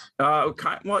this. But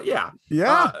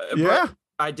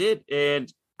I did,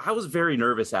 and I was very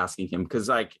nervous asking him because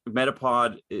like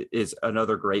Metapod is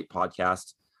another great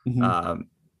podcast.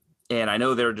 And I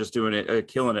know they're just doing it,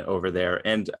 killing it over there.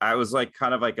 And I was like,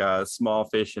 kind of like a small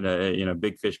fish in a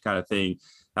big fish kind of thing.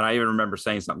 And I even remember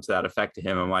saying something to that effect to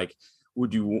him. I'm like,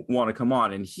 would you want to come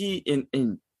on? And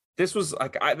this was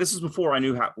like, this is before I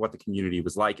knew what the community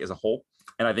was like as a whole.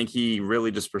 And I think he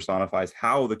really just personifies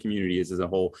how the community is as a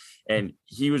whole. And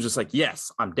he was just like,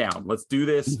 yes, I'm down. Let's do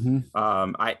this.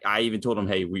 I even told him,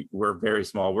 hey, we're very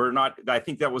small. We're not, I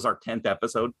think that was our 10th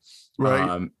episode.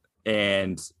 Right.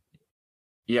 and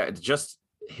yeah, just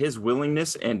his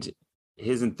willingness and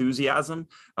his enthusiasm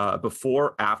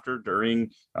before, after,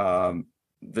 during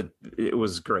it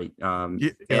was great. And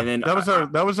then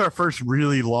that was our first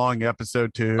really long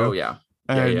episode too. Oh yeah.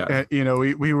 And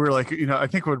we were like, I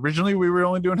think originally we were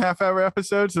only doing half-hour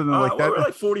episodes, and then we were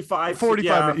like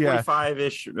 45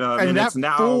 ish minutes.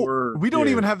 Now we don't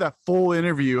even have that full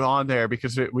interview on there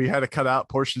because we had to cut out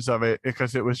portions of it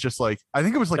because it was just like, I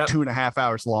think it was like 2.5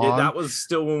 hours long. Yeah, that was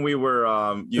still when we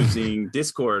were using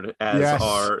Discord as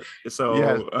our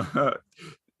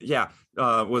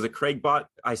was it Craigbot?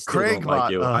 I still don't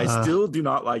like you. I still do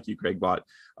not like you, Craigbot.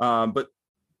 But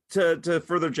to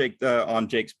further Jake on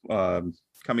Jake's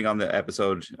coming on the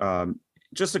episode,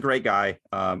 just a great guy.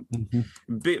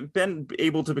 Been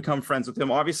able to become friends with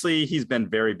him. Obviously, he's been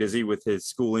very busy with his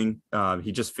schooling.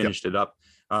 He just finished it up.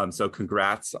 So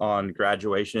congrats on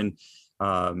graduation.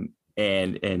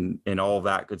 And all of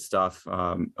that good stuff.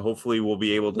 Hopefully we'll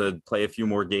be able to play a few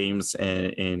more games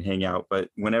and hang out. But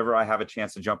whenever I have a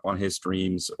chance to jump on his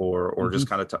streams or just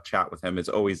kind of chat with him, it's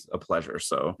always a pleasure.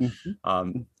 So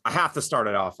I have to start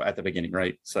it off at the beginning,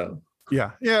 right? So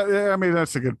yeah. I mean,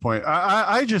 that's a good point.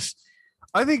 I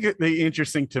think the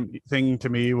interesting thing to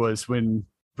me was when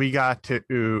we got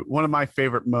to one of my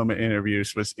favorite moment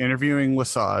interviews was interviewing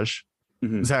Lesage.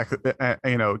 Exactly.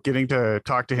 Getting to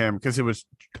talk to him because it was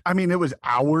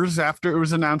hours after it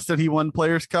was announced that he won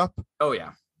Players Cup. Oh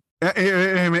yeah.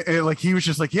 Like he was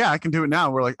just like, yeah, I can do it now.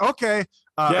 We're like, okay.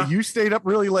 You stayed up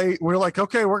really late. We're like,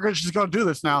 okay, we're just gonna do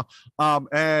this now.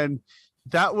 And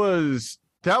that was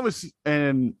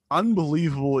an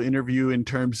unbelievable interview in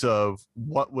terms of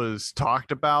what was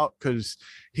talked about, because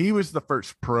he was the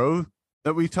first pro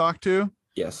that we talked to.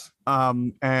 Yes.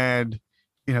 And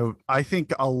I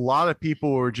think a lot of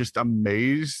people were just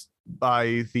amazed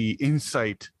by the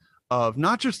insight of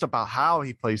not just about how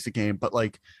he plays the game, but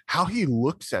like how he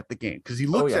looks at the game, because he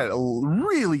looks at it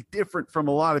really different from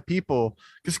a lot of people.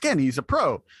 Because again, he's a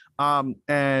pro, and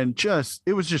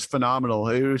it was just phenomenal.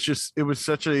 It was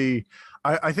such a.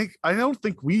 I don't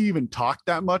think we even talked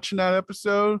that much in that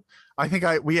episode. I think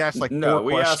we asked like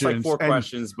four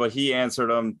questions, but he answered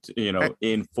them,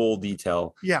 in full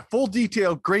detail. Yeah, full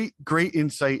detail. Great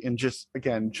insight, and just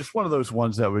one of those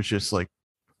ones that was just like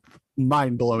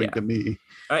mind blowing to me.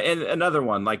 And another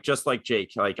one, just like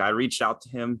Jake, I reached out to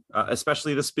him,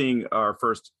 especially this being our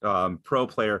first pro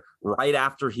player right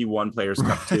after he won Players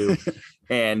Cup 2,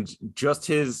 and just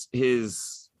his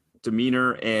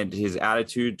demeanor and his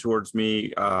attitude towards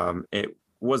me, it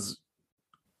was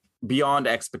beyond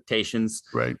expectations.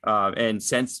 Right. And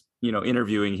since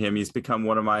interviewing him, he's become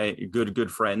one of my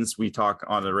good friends. We talk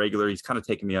on a regular. He's kind of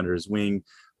taken me under his wing,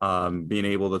 being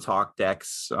able to talk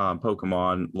decks,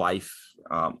 Pokemon, life,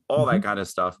 all that kind of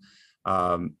stuff.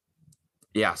 So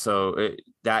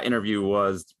that interview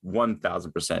was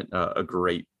 1000% a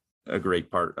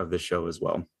great part of the show as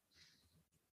well.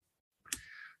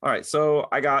 All right, so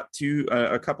I got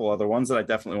a couple other ones that I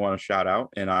definitely want to shout out,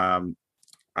 and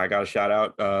I got to shout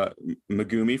out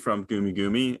Megumi from Gumi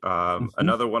Gumi.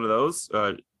 Another one of those.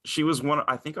 She was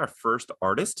I think our first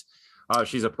artist.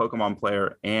 She's a Pokemon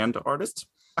player and artist.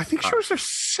 I think she was her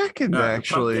second,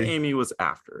 actually. Amy was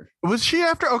after. Was she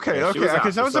after? Okay, yeah, okay.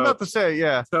 Because I was about to say,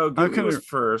 yeah. So Gumi was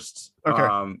first.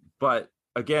 Okay. But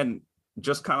again,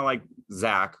 just kind of like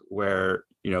Zach, where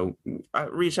I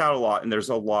reach out a lot, and there's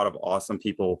a lot of awesome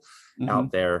people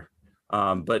out there.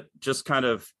 But just kind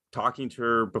of talking to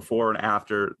her before and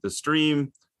after the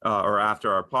stream, or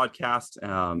after our podcast,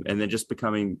 and then just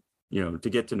becoming, to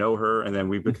get to know her, and then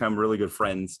we've become really good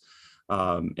friends.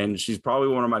 And she's probably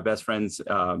one of my best friends,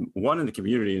 one in the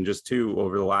community, and just two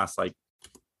over the last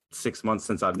 6 months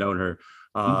since I've known her.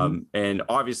 And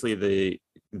obviously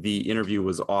the interview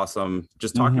was awesome.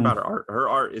 Just talking about her art. Her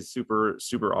art is super,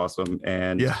 super awesome.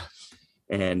 And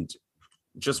and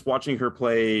just watching her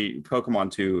play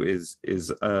Pokemon 2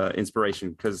 is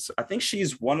inspiration, because I think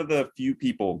she's one of the few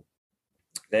people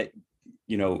that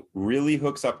really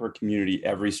hooks up her community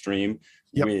every stream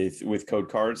with code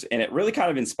cards. And it really kind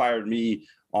of inspired me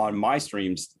on my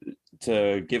streams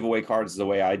to give away cards the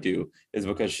way I do, is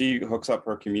because she hooks up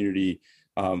her community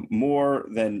more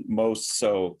than most.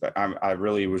 So I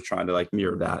really was trying to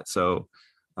mirror that. So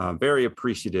very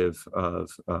appreciative of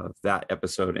that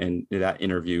episode and that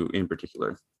interview in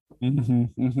particular.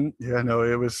 Yeah, no,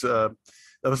 it was that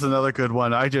was another good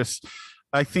one. I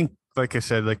think, like I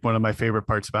said, one of my favorite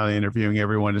parts about interviewing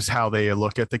everyone is how they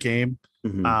look at the game.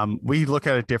 We look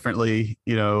at it differently.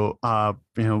 I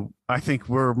think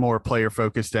we're more player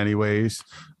focused anyways.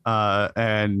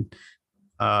 And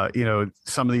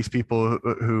some of these people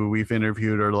who we've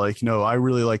interviewed are like, no, I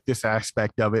really like this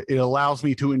aspect of it. It allows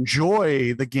me to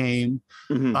enjoy the game,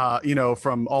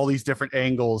 from all these different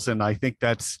angles. And I think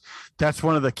that's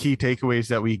one of the key takeaways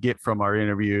that we get from our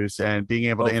interviews, and being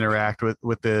able to interact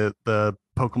with the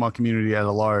Pokemon community at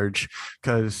a large.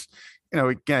 Because,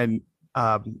 again,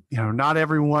 not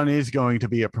everyone is going to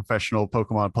be a professional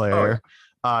Pokemon player.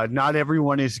 Not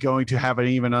everyone is going to have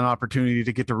even an opportunity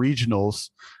to get to regionals.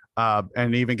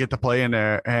 And even get to play in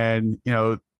there. And,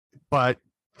 but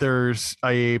there's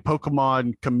a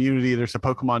Pokemon community, there's a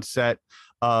Pokemon set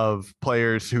of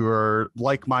players who are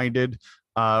like-minded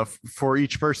for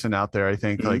each person out there, I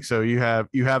think. Like, so you have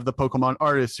the Pokemon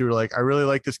artists who are like, I really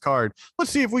like this card. Let's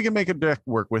see if we can make a deck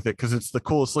work with it, because it's the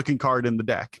coolest looking card in the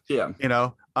deck. Yeah.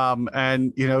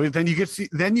 Then you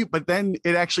get but then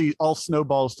it actually all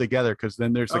snowballs together, because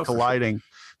then there's a colliding. Sure.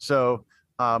 So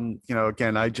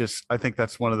again, I think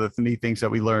that's one of the neat things that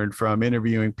we learned from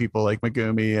interviewing people like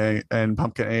Megumi and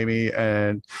Pumpkin Amy,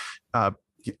 and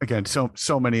again,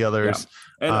 so many others.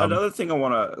 Yeah. And another thing I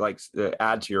want to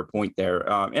add to your point there,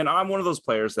 and I'm one of those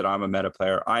players that I'm a meta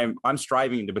player. I'm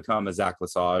striving to become a Zach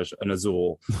Lesage, an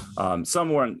Azul,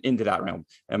 somewhere into that realm.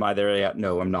 Am I there yet?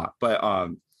 No, I'm not.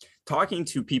 But talking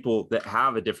to people that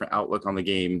have a different outlook on the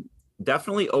game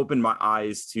definitely opened my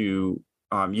eyes to.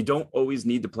 You don't always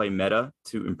need to play meta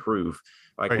to improve.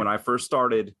 Like, when I first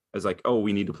started, I was like, oh,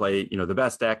 we need to play, the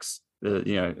best decks,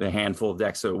 the handful of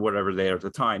decks or whatever they are at the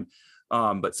time.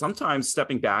 But sometimes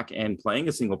stepping back and playing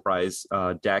a single prize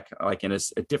deck, like in a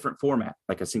different format,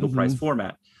 like a single prize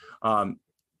format,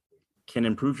 can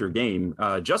improve your game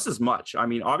just as much. I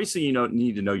mean, obviously, you don't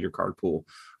need to know your card pool.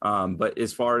 But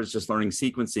as far as just learning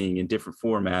sequencing in different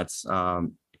formats,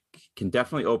 can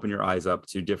definitely open your eyes up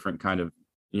to different kind of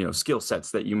skill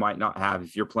sets that you might not have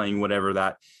if you're playing whatever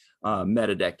that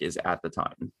meta deck is at the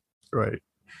time. Right.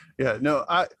 Yeah. No,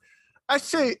 I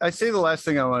say the last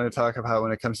thing I want to talk about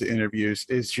when it comes to interviews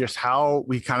is just how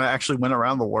we kind of actually went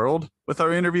around the world with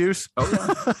our interviews.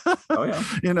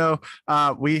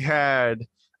 We had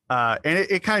and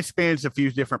it kind of spans a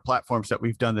few different platforms that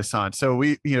we've done this on. So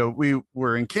we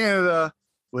were in Canada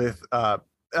with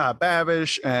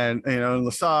Babish and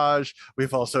Lesage.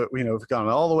 We've also we've gone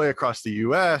all the way across the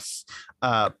US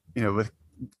with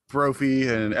Brophy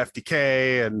and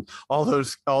FTK and all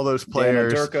those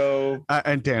players,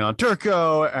 Dan on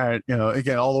Turco, and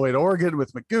again all the way to Oregon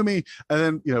with Megumi,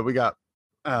 and then we got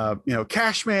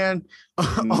Cashman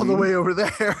all the way over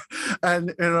there,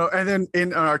 and then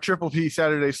in our Triple P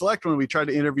Saturday Select, when we tried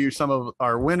to interview some of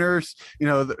our winners,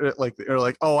 they're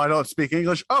like, oh, I don't speak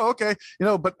English. Oh, okay,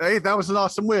 but hey, that was an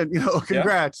awesome win.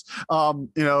 Congrats. And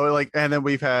then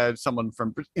we've had someone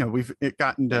from we've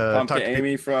gotten to talk to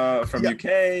Amy from UK.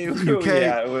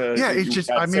 It's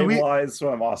just we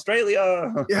from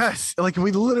Australia. Yes, like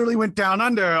we literally went down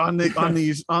under on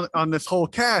this whole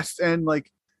cast, and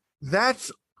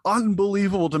that's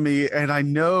unbelievable to me. And I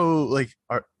know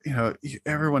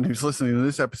everyone who's listening to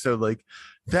this episode,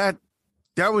 that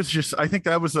was just, I think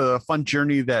that was a fun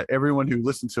journey that everyone who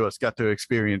listened to us got to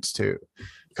experience too.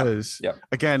 Because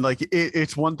again,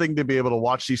 it's one thing to be able to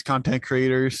watch these content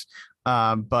creators,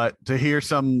 but to hear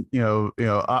some,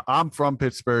 I'm from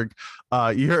Pittsburgh,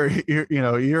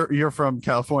 you're from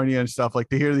California and stuff,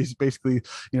 to hear these basically,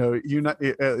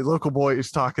 local boy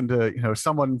is talking to,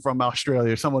 someone from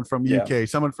Australia, someone from UK,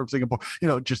 someone from Singapore,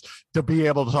 just to be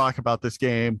able to talk about this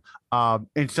game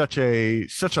in such a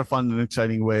fun and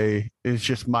exciting way is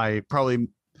just my probably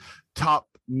top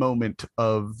moment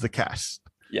of the cast.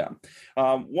 Yeah.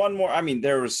 One more. I mean,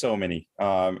 there were so many.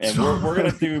 And we're going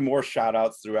to do more shout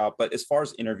outs throughout. But as far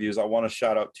as interviews, I want to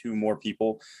shout out two more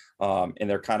people. And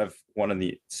they're kind of one and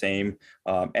the same.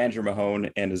 Andrew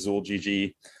Mahone and Azul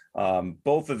GG.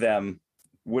 Both of them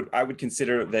I would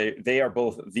consider they are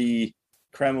both the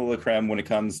creme de la creme when it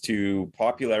comes to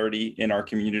popularity in our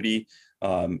community.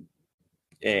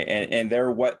 And they're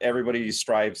what everybody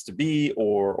strives to be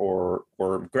or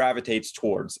gravitates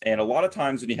towards. And a lot of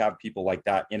times when you have people like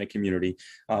that in a community,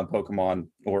 Pokemon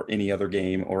or any other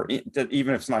game, or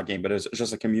even if it's not a game, but it's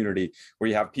just a community where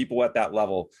you have people at that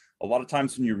level, a lot of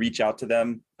times when you reach out to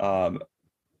them,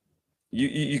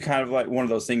 you kind of like one of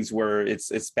those things where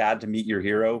it's bad to meet your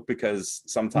hero, because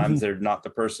sometimes they're not the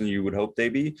person you would hope they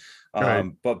be.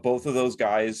 But both of those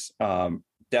guys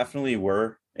definitely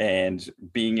were. And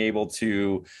being able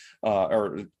to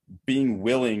or being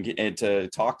willing to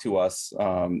talk to us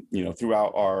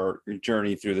throughout our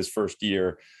journey through this first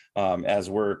year, as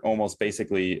we're almost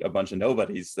basically a bunch of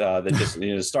nobodies that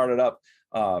just started up,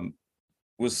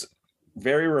 was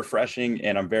very refreshing,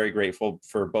 and I'm very grateful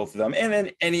for both of them, and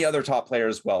then any other top player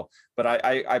as well. But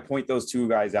I point those two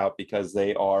guys out because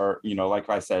they are, like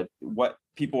I said, what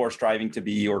people are striving to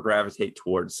be or gravitate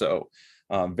towards. So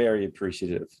very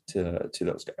appreciative to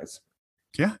those guys.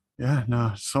 Yeah,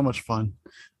 no, so much fun.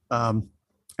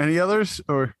 Any others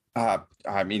or?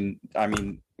 I mean,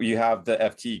 you have the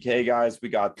FTK guys. We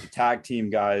got the tag team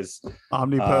guys.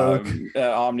 Omnipoke.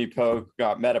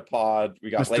 Got Metapod. We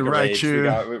got Mr. Raichu. We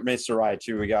got Mr.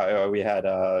 Raichu. We had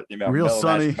Real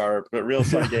Sunny. But Real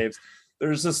Sunny Games.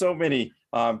 There's just so many.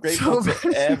 Grateful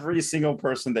to every single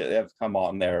person that have come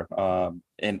on there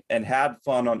and had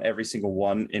fun on every single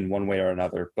one in one way or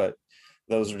another. But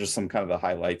those are just some kind of the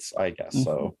highlights, I guess. Mm-hmm.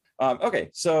 So okay,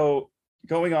 so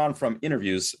going on from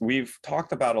interviews, we've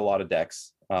talked about a lot of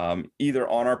decks, either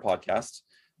on our podcast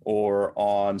or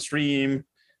on stream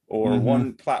or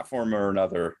one platform or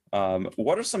another.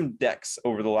 What are some decks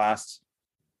over the last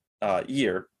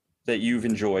year that you've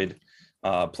enjoyed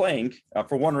playing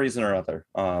for one reason or another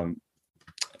on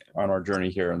our journey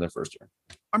here in the first year?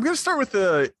 I'm going to start with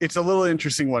it's a little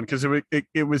interesting one because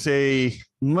it was a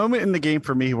moment in the game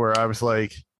for me where I was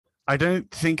like, I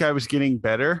didn't think I was getting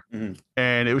better. Mm-hmm.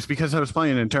 And it was because I was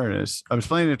playing Eternus. I was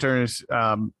playing Eternus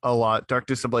a lot. Dark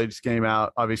Disciple just came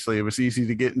out. Obviously, it was easy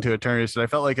to get into Eternus. And I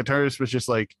felt like Eternus was just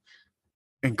like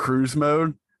in cruise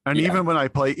mode. And even when I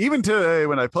play, even today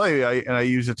when I play and I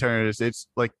use Eternus, it's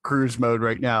like cruise mode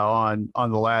right now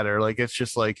on the ladder. Like it's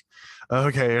just like,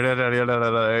 okay,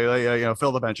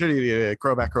 fill the bench,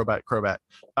 Crobat.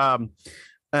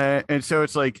 And so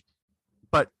it's like,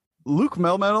 but Luke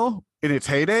Melmetal in its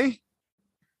heyday,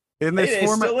 in this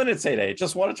format, still in its heyday,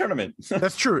 just won a tournament.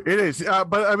 That's true. It is,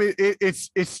 but I mean,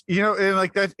 it's and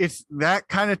like that. It's that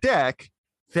kind of deck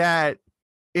that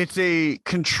it's a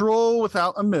control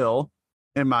without a mill.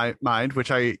 In my mind, which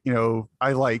I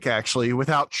like actually,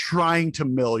 without trying to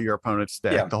mill your opponent's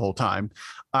deck the whole time.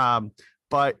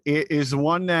 But it is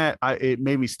one that it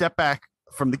made me step back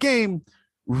from the game,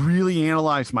 really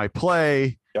analyze my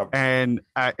play. Yep. And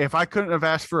if I couldn't have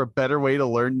asked for a better way to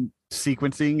learn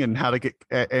sequencing and how to get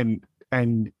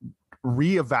and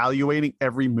reevaluating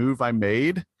every move I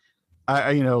made,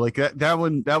 like that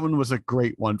one was a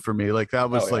great one for me. Like that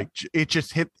was it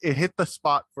just hit the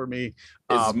spot for me.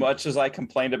 As much as I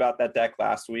complained about that deck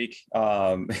last week,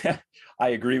 I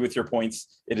agree with your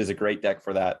points. It is a great deck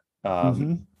for that.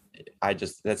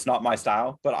 That's not my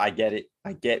style, but I get it.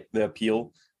 I get the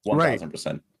appeal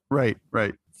 1000%. Right.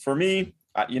 For me,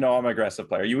 I'm an aggressive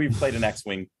player. We've played an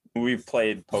X-Wing. We've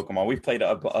played Pokemon. We've played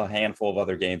a handful of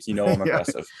other games. I'm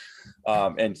aggressive.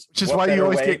 And just why you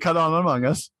always get cut on Among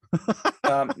Us.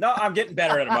 No, I'm getting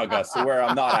better at Among Us, where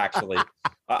I'm not actually.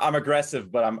 I'm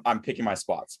aggressive, but I'm picking my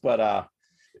spots. But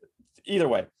either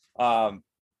way,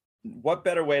 what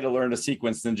better way to learn a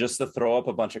sequence than just to throw up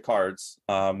a bunch of cards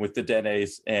with the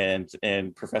Denes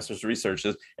and Professor's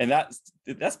researches, and that's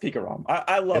Pikarom.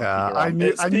 I love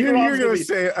Pikarom. I knew you were going to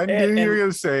say it. I knew you were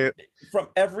going to say it. From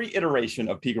every iteration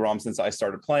of Pikarom since I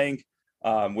started playing,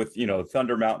 with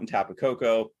Thunder Mountain, Tapu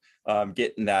Koko,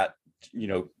 getting that.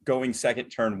 Going second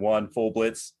turn one full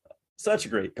blitz, such a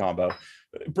great combo.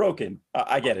 Broken,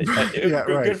 I get it.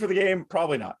 Good for the game,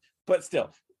 probably not, but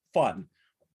still fun.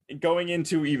 Going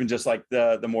into even just like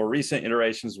the more recent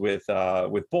iterations with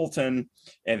Bolton,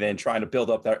 and then trying to build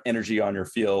up that energy on your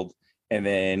field, and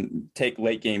then take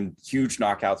late game huge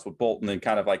knockouts with Bolton and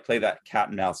kind of like play that cat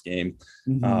and mouse game.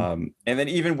 Mm-hmm. And then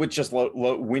even with just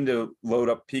window load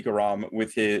up Pikarom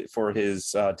with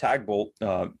his Tag Bolt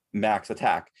max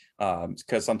attack.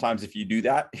 Because sometimes if you do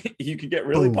that, you can get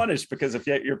really punished, because if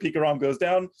your Pikarom goes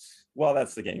down, well,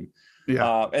 that's the game.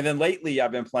 Yeah. And then lately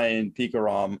I've been playing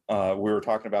Pikarom. We were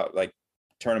talking about like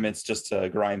tournaments just to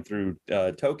grind through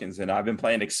tokens, and I've been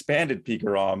playing expanded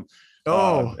Pikarom.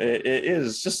 It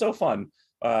is just so fun.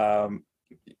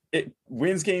 It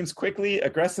wins games quickly,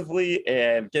 aggressively,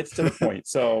 and gets to the point.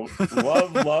 So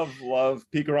love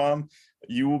Pikarom.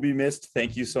 You will be missed.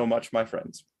 Thank you so much, my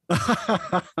friends.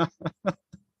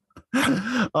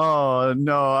 Oh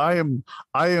no, I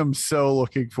am so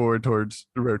looking forward towards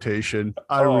the rotation.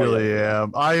 I really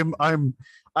am.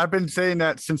 I've been saying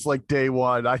that since like day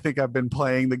one. I think I've been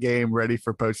playing the game ready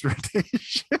for post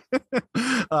rotation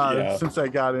since I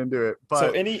got into it. But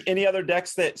so any other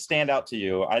decks that stand out to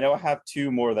you? I know I have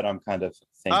two more that I'm kind of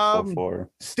thankful for.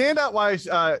 Standout wise,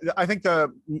 I think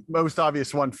the most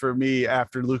obvious one for me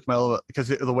after Luke Mello, because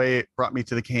the way it brought me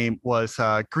to the game, was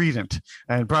Greedent,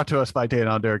 and brought to us by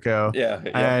Danon Durko.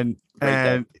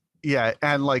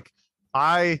 And like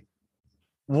I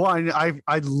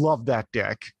love that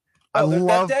deck.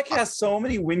 That deck has so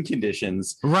many win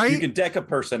conditions. Right? You can deck a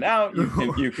person out.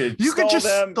 You could just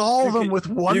stall them with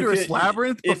Wondrous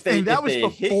Labyrinth. If they before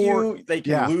hit you, they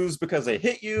can lose because they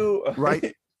hit you.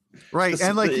 Right.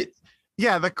 And like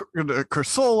the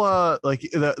Cursola, like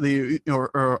the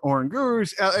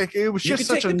Orangurus, like it was just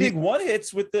such a big one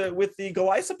hits with the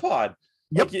Golisopod.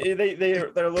 Yep. Like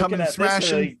they're looking at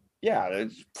smashing. Yeah,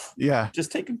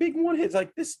 just taking big one hits.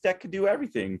 Like this deck could do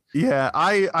everything. Yeah,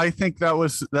 I think that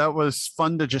was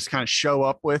fun to just kind of show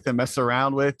up with and mess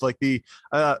around with. Like it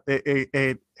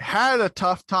had a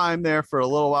tough time there for a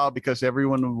little while because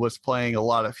everyone was playing a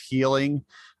lot of healing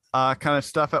kind of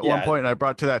stuff at one point, and I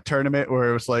brought to that tournament where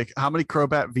it was like, how many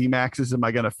Crobat VMAXs am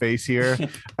I going to face here,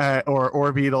 or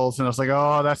Orbeetles, and I was like,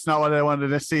 oh, that's not what I wanted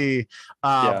to see.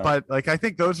 But like, I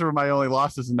think those were my only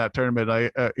losses in that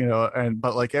tournament.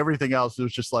 But like everything else, it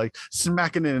was just like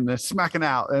smacking in and smacking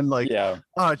out, and like,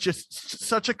 just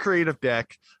such a creative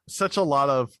deck, such a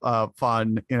lot of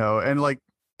fun, and like.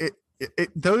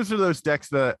 Those are those decks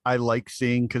that I like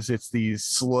seeing because it's these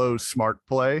slow, smart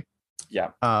play.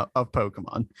 Of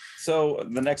Pokemon. So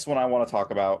the next one I want to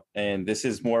talk about, and this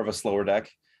is more of a slower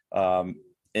deck.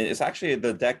 It's actually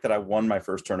the deck that I won my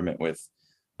first tournament with,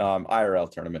 IRL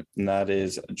tournament, and that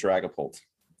is Dragapult.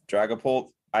 Dragapult,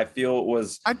 I feel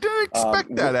was. I didn't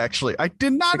expect that actually. I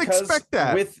did not expect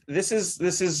that. This is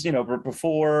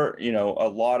before a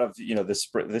lot of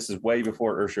this is way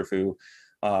before Urshifu.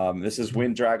 This is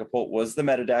when Dragapult was the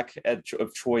meta deck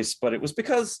of choice, but it was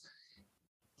because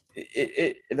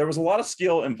there was a lot of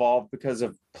skill involved because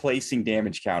of placing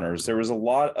damage counters. There was a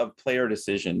lot of player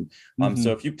decision.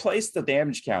 So if you place the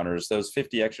damage counters, those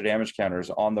 50 extra damage counters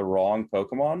on the wrong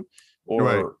Pokemon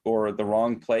or the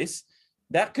wrong place,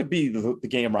 that could be the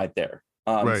game right there.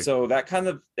 So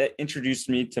that introduced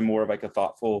me to more of like a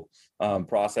thoughtful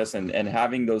process and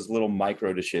having those little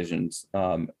micro decisions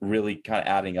really kind of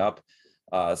adding up.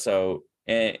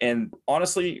 And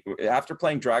honestly, after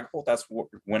playing Dragapult, that's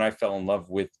when I fell in love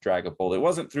with Dragapult. It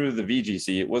wasn't through the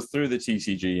VGC, it was through the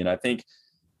TCG. And I think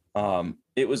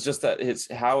it was just that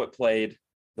it's how it played,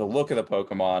 the look of the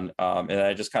Pokemon, and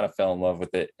I just kind of fell in love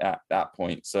with it at that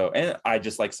point. So, and I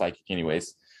just like Psychic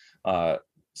anyways. Fair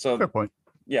point.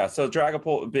 Yeah, so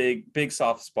Dragapult, big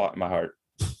soft spot in my heart.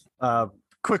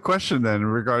 Quick question then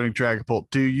regarding Dragapult.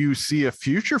 Do you see a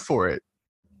future for it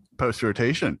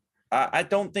post-rotation? I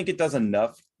don't think it does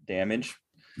enough damage.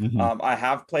 I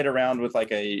have played around with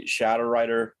like a Shadow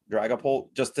Rider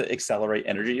Dragapult just to accelerate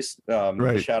energies.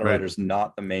 Shadow Rider is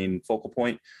not the main focal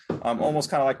point. Almost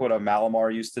kind of like what a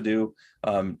Malamar used to do,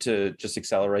 to just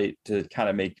accelerate, to kind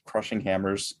of make crushing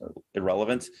hammers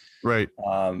irrelevant. Right.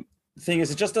 The thing is,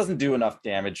 it just doesn't do enough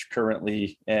damage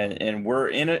currently, and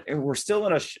we're kind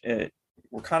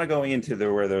of going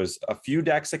into where there's a few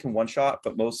decks that can one shot,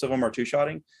 but most of them are two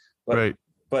shotting.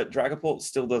 But Dragapult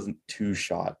still doesn't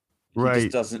two-shot. He just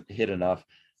doesn't hit enough.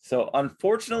 So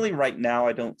unfortunately, right now,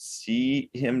 I don't see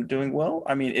him doing well.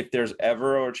 I mean, if there's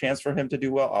ever a chance for him to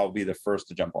do well, I'll be the first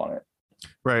to jump on it.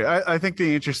 Right. I think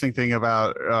the interesting thing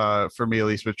about, for me at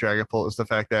least with Dragapult, is the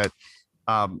fact that,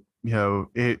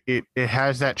 it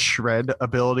has that shred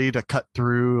ability to cut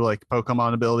through like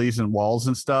Pokemon abilities and walls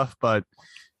and stuff, but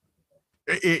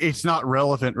it's not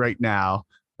relevant right now.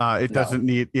 It doesn't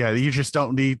need, you just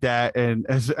don't need that. And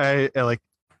as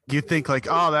you think like,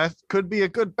 oh, that could be a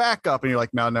good backup, and you're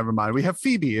like, no, never mind. We have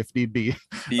Phoebe if need be,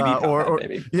 Phoebe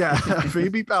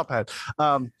Phoebe Palpad.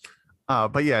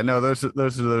 But yeah, no, those are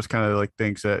those kind of like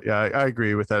things that I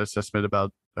agree with that assessment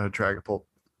about Dragapult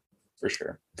for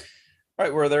sure. All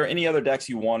right, were there any other decks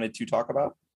you wanted to talk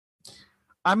about?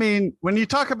 I mean, when you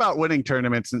talk about winning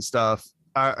tournaments and stuff,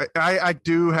 I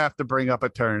do have to bring up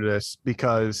Eternatus,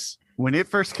 because when it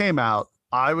first came out,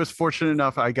 I was fortunate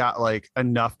enough I got like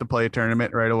enough to play a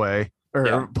tournament right away,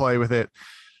 or play with it.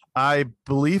 I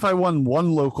believe I won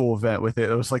one local event with it.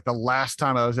 It was like the last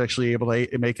time I was actually able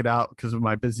to make it out because of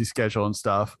my busy schedule and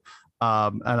stuff.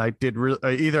 And I did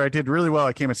I did really well.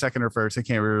 I came in second or first. I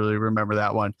can't really remember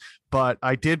that one, but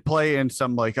I did play in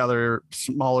some like other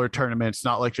smaller tournaments,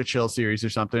 not like the Chill Series or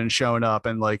something, and showing up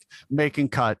and like making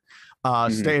cut,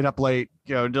 staying up late.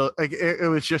 Like it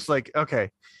was just like, okay,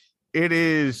 it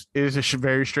is a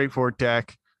very straightforward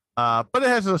deck, but it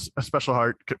has a special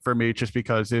heart for me just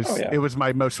because it was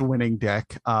my most winning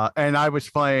deck, and I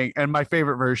was playing, and my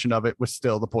favorite version of it was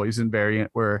still the poison variant,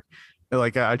 where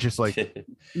Like I just like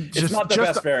it's not the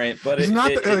best variant, but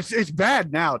it's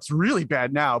bad now. It's really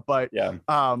bad now. But yeah,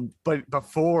 but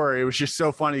before it was just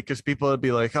so funny because people would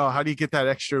be like, "Oh, how do you get that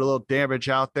extra little damage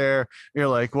out there?" You're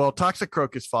like, "Well,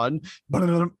 Toxicroak is fun,"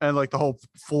 and like the whole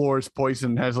floor is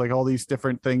poison, has like all these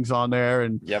different things on there.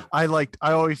 And I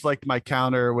always liked my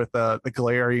counter with the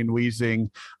Galarian Weezing.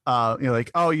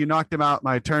 Like, oh, you knocked him out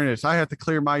my Eternus. I have to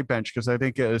clear my bench because I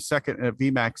think a second at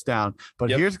VMAX down. But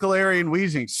here's Galarian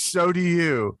Weezing. So do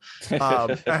you.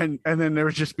 And then there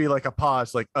would just be like a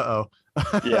pause, like, uh-oh.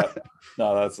 Yeah.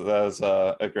 No, that's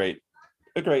a great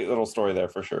little story there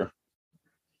for sure.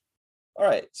 All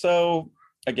right. So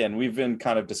again, we've been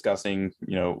kind of discussing,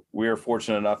 we are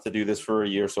fortunate enough to do this for a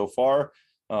year so far.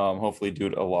 Hopefully do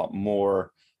it a lot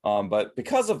more. But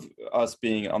because of us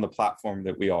being on the platform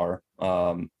that we are,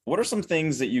 what are some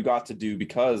things that you got to do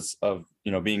because of,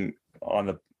 being on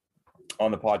the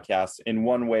podcast in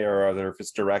one way or other, if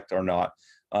it's direct or not,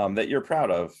 that you're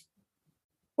proud of?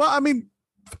 Well, I mean,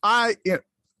 I'm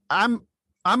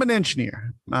an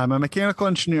engineer. I'm a mechanical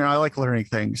engineer. I like learning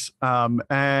things.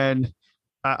 And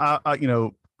we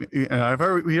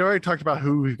already talked about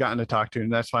who we've gotten to talk to,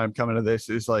 and that's why I'm coming to this.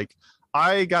 Is like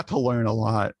I got to learn a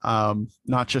lot,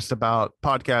 not just about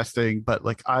podcasting, but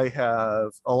like I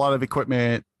have a lot of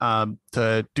equipment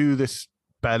to do this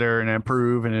better and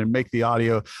improve and make the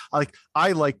audio.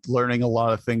 I like learning a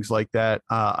lot of things like that.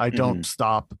 I don't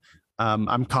stop.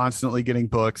 I'm constantly getting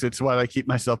books. It's why I keep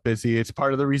myself busy. It's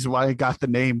part of the reason why I got the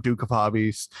name Duke of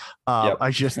Hobbies.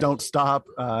 I just don't stop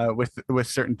with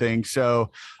certain things.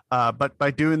 So, but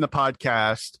by doing the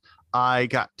podcast, I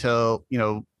got to,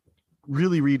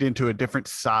 really read into a different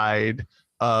side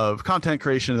of content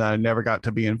creation that I never got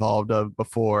to be involved of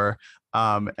before.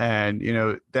 And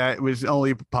that was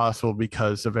only possible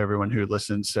because of everyone who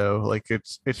listens. So like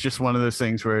it's just one of those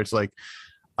things where it's like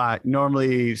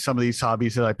normally some of these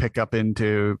hobbies that I pick up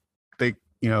into,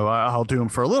 I'll do them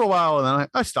for a little while and then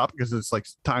I stop because it's like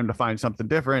time to find something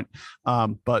different.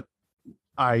 But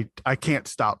I can't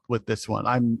stop with this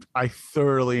one. I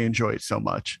thoroughly enjoy it so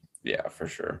much. Yeah, for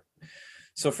sure.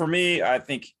 So for me, I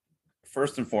think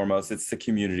first and foremost, it's the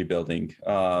community building,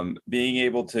 being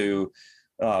able to,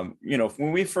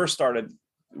 when we first started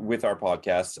with our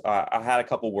podcast, I had a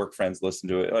couple work friends listen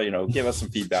to it, give us some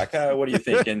feedback. What do you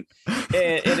think? And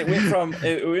it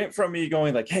went from me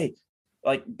going like, hey,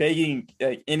 like begging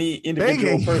like any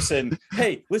individual person,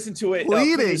 hey, listen to it.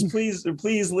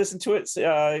 Please listen to it.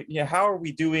 How are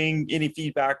we doing? Any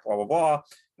feedback, blah, blah, blah,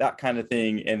 that kind of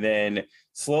thing. And then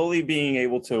slowly being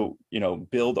able to,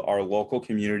 build our local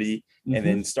community and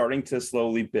then starting to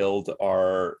slowly build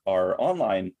our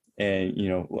online and,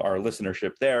 our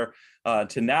listenership there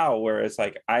to now where it's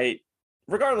like,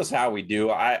 regardless how we do,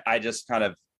 I just kind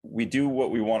of, we do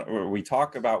what we want, or we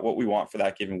talk about what we want for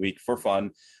that given week for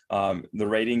fun. The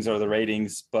ratings are the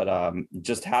ratings, but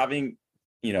just having,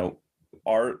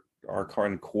 our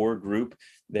current core group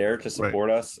there to support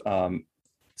us.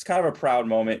 It's kind of a proud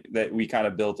moment that we kind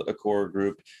of built a core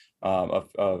group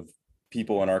of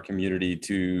people in our community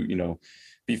to,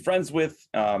 be friends with,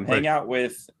 hang out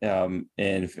with, and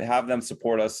have them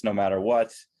support us no matter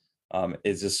what.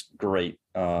 Is just great.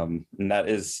 And that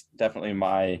is definitely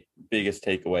my biggest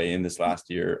takeaway in this last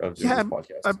year of doing this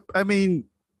podcast. I mean,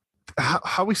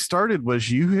 how we started was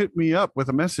you hit me up with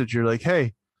a message. You're like,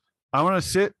 hey, I want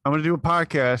to do a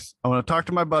podcast. I want to talk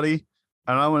to my buddy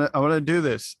and I want to do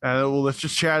this. And let's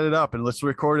just chat it up and let's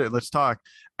record it. Let's talk.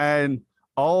 And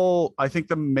I think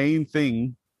the main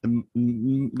thing, the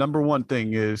number one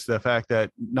thing is the fact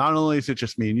that not only is it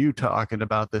just me and you talking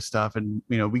about this stuff and,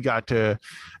 we got to,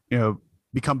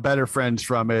 become better friends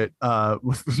from it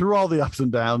through all the ups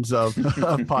and downs of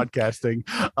podcasting,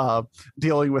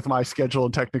 dealing with my schedule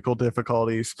and technical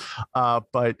difficulties.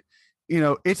 But,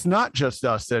 it's not just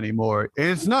us anymore.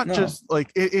 It's not just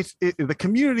like it's the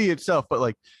community itself, but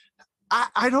like,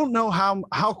 I don't know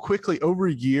how quickly over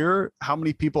a year, how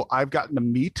many people I've gotten to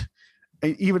meet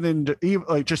and even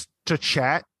like just to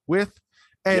chat with,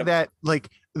 and that like,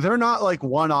 they're not like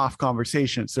one-off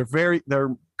conversations.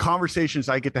 They're conversations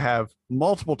I get to have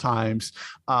multiple times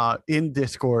in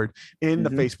Discord, in the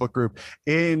Facebook group,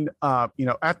 in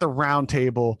at the round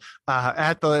table,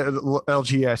 at the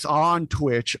LGS, on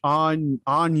Twitch, on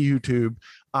YouTube.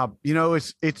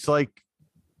 It's like,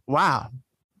 wow.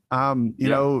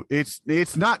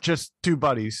 It's not just two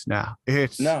buddies now.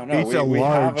 It's a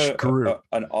large group,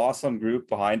 an awesome group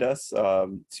behind us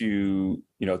to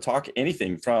talk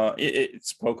anything from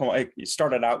it's Pokemon. It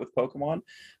started out with Pokemon,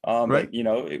 right?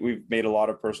 But we've made a lot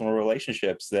of personal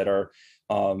relationships that are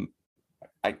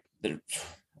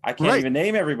I can't even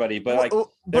name everybody, but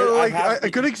a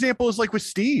good example is like with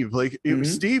Steve. Like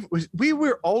Steve we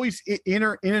were always in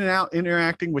and out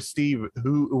interacting with Steve,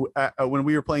 who when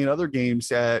we were playing other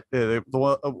games at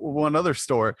one other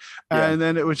store, and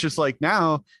then it was just like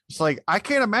now it's like I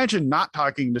can't imagine not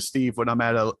talking to Steve when I'm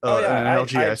at an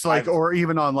LGS, or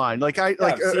even online. Like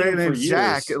and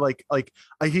Zach, like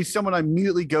he's someone I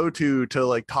immediately go to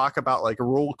like talk about like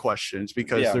role questions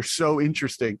because they're so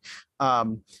interesting.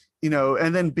 And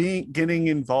then getting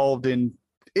involved in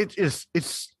it is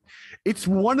it's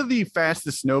one of the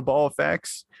fastest snowball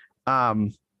effects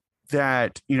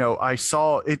that I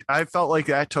saw it. I felt like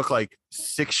that took like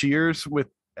 6 years with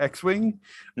X-Wing,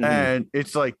 and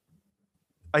it's like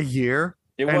a year.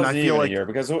 It wasn't even a year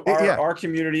because our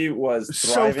community was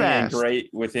thriving and great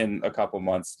within a couple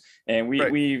months, and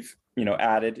we've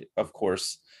added, of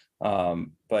course,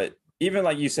 but even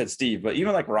like you said, Steve, but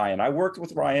even like Ryan, I worked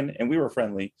with Ryan and we were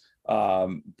friendly.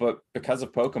 But because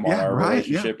of Pokemon, our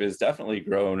relationship is definitely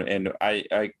grown, and I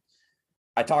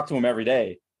talk to him every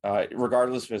day,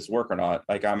 regardless of his work or not.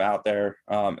 Like I'm out there,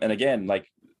 and again, like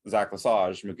Zach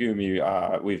Lesage,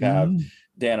 Megumi, we've have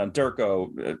Dan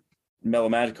Underko, Mellow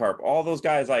Magikarp, all those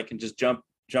guys I can just jump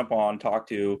on, talk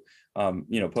to,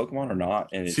 Pokemon or not,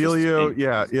 and it's Celio,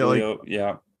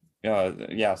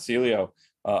 Celio,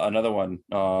 another one,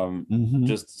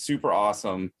 just super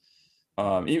awesome.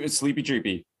 Even Sleepy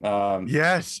Treepy.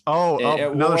 Yes.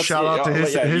 Another shout out to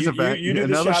his event.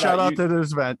 Another shout out to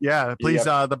his event. Yeah, please.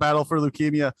 The Battle for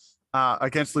Leukemia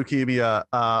against leukemia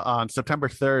on September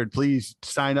 3rd. Please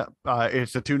sign up.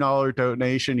 It's a $2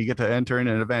 donation. You get to enter in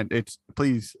an event. It's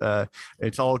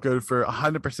all good for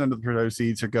 100% of the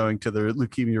proceeds are going to the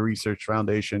Leukemia Research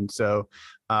Foundation. So,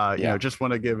 just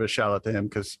want to give a shout out to him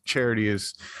because charity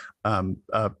is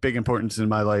a big importance in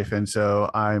my life, and so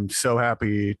I'm so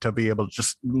happy to be able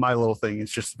to my little thing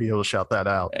is just to be able to shout that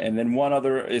out. And then one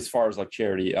other, as far as like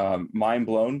charity, Mind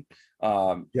Blown.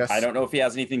 Yes. I don't know if he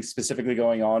has anything specifically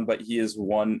going on, but he is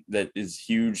one that is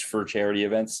huge for charity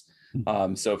events.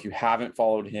 So if you haven't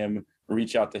followed him,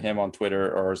 reach out to him on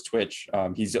Twitter or his Twitch.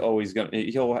 He's always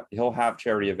he'll have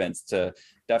charity events to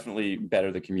definitely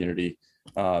better the community,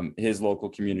 his local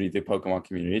community, the Pokemon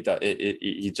community.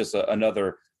 He's just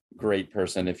another great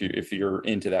person if you're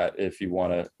into that, if you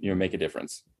want to make a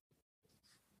difference.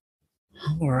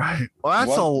 All right.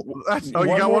 Well, you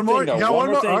got one more. You got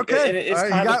one more. Okay. It's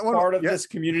kind of part of this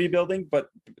community building, but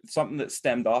something that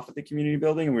stemmed off at the community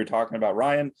building. And we were talking about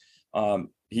Ryan.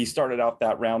 He started out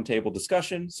that roundtable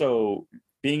discussion. So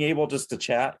being able just to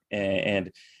chat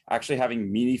and actually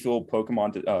having meaningful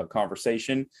Pokemon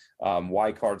conversation,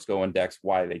 why cards go in decks,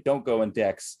 why they don't go in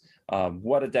decks,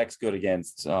 what a deck's good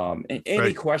against,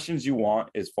 any questions you want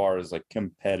as far as like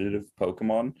competitive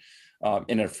Pokemon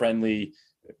in a friendly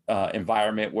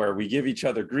environment where we give each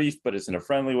other grief, but it's in a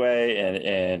friendly way,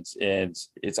 and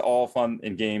it's all fun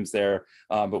and games there,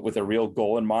 but with a real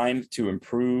goal in mind to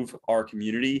improve our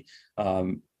community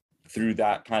through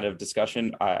that kind of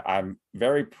discussion. I'm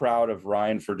very proud of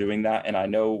Ryan for doing that, and I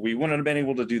know we wouldn't have been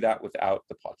able to do that without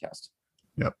the podcast.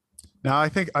 Yep. Now, I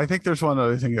think there's one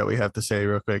other thing that we have to say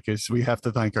real quick is we have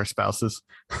to thank our spouses,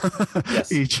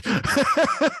 each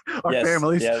our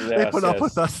families. They put up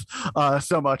with us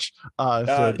so much.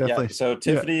 So definitely. So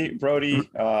Tiffany, Brody,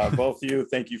 both of you,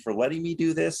 thank you for letting me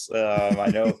do this. I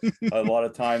know a lot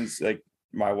of times, like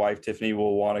my wife Tiffany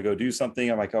will want to go do something.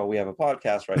 I'm like, oh, we have a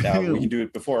podcast right now. We can do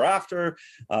it before or after.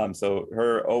 So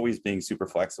her always being super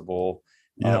flexible.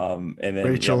 And then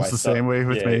Rachel's the same way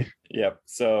with me. Yep.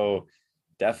 So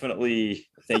definitely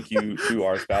thank you to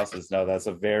our spouses. No, that's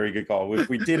a very good call. If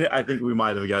we did it, I think we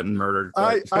might have gotten murdered.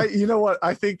 But. You know what?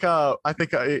 I think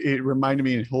it reminded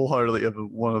me wholeheartedly of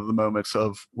one of the moments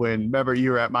of when, remember,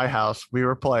 you were at my house, we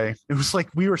were playing. It was like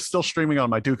we were still streaming on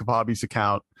my Duke of Hobbies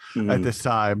account at this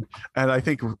time. And I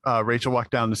think Rachel walked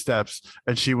down the steps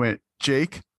and she went,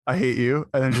 "Jake, I hate you,"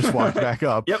 and then just walked back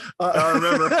up. Yep.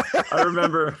 I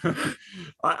remember.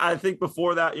 I think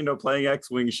before that, playing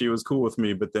X-Wing, she was cool with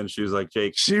me, but then she was like,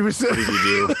 "Jake, what did you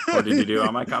do? What did you do?"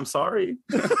 I'm like, "I'm sorry."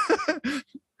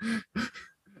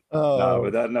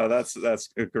 That's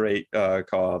a great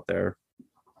call out there.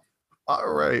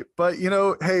 All right. But,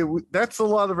 hey, that's a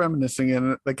lot of reminiscing.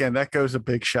 And again, that goes a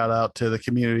big shout out to the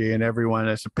community and everyone.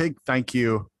 It's a big thank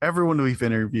you. Everyone we've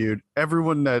interviewed,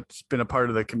 everyone that's been a part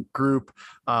of the group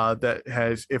that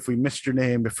has, if we missed your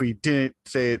name, if we didn't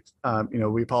say it,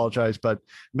 we apologize. But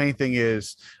main thing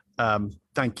is,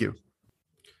 thank you.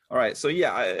 All right. So,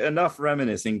 enough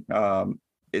reminiscing.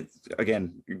 It's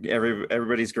again,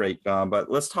 everybody's great.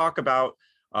 But let's talk about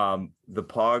the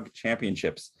POG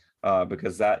championships.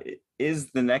 because that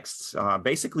is the next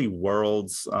basically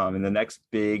Worlds and the next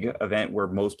big event where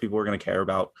most people are going to care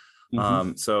about.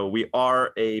 So we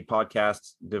are a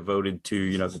podcast devoted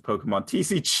to, the Pokemon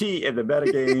TCG and the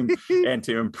metagame and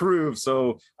to improve.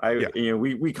 So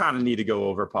we kind of need to go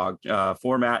over POG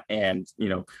format and,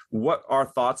 what our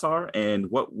thoughts are and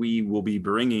what we will be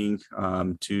bringing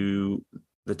to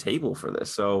the table for this.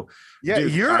 So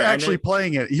dude, you're actually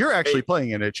playing it. You're actually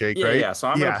playing in it, Jake, right? Yeah. So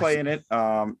I'm going to play in it.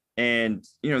 And,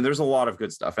 there's a lot of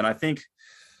good stuff. And I think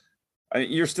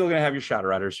you're still going to have your Shadow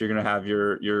Riders. You're going to have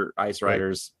your Ice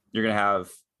Riders. Right. You're going to have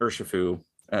Urshifu.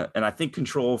 And I think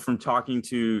Control, from talking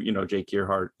to, Jake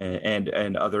Gearhart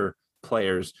and other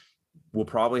players, will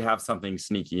probably have something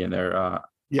sneaky in there.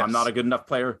 Yes. I'm not a good enough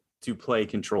player to play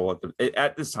Control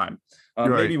at this time.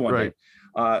 Maybe one day.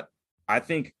 I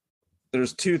think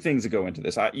there's two things that go into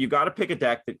this. You got to pick a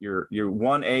deck that you're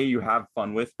 1A, you have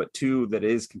fun with, but 2, that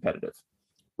is competitive.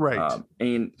 Right.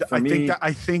 And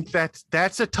I think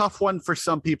that's a tough one for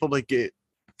some people to get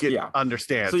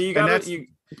understand. So you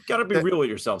gotta be real with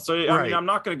yourself. So I mean, I'm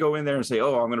not going to go in there and say,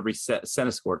 "Oh, I'm going to be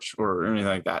Centiskorch or anything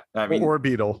like that." I mean, or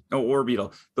Beetle.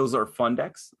 Those are fun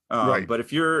decks. But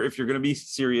if you're going to be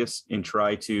serious and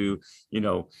try to,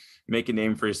 make a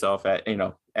name for yourself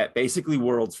at basically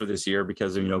Worlds for this year,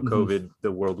 because of COVID,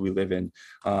 the world we live in,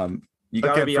 you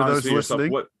got to be honest with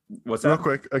yourself. What's that? Real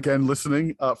quick, again,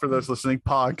 for those listening,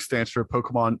 POG stands for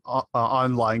Pokemon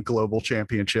Online Global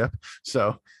Championship.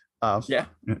 So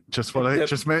just want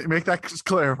to make that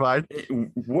clarified.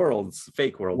 Worlds,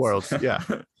 fake worlds, yeah.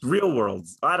 Real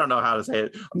worlds. I don't know how to say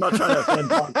it. I'm not trying to offend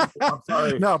POG. I'm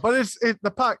sorry. No, but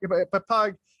the POG, but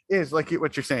POG is like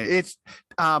what you're saying. It's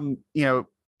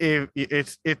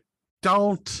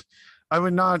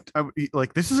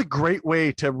this is a great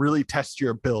way to really test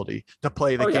your ability to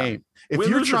play the game. If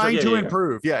you're trying to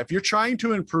improve, if you're trying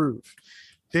to improve,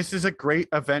 this is a great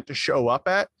event to show up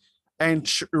at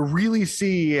and really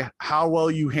see how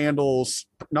well you handle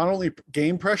not only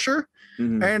game pressure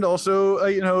and also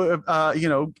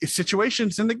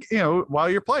situations in the while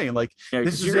you're playing.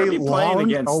 This is a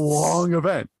long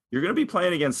event. You're going to be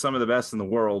playing against some of the best in the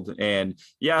world. And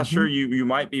sure, you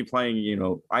might be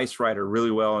playing, Ice Rider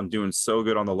really well and doing so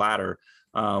good on the ladder.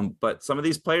 But some of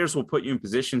these players will put you in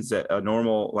positions that a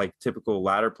normal, typical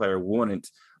ladder player wouldn't.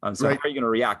 So how are you going to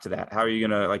react to that? How are you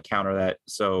going to counter that?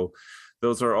 So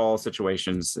those are all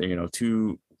situations,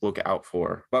 to look out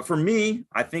for. But for me,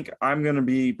 I think I'm going to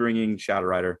be bringing Shadow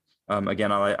Rider.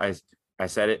 Again, I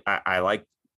said it. I like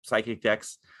psychic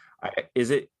decks.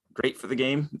 Is it great for the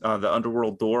game? The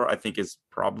Underworld Door, I think, is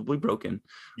probably broken.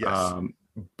 Yes.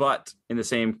 But in the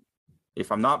same,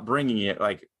 if I'm not bringing it,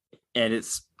 and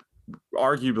it's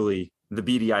arguably the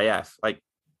BDIF,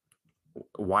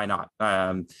 why not?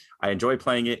 I enjoy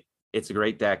playing it. It's a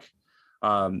great deck.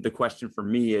 The question for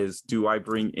me is, do I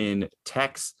bring in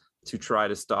Tex to try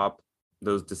to stop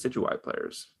those Decidueye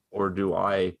players? Or do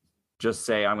I just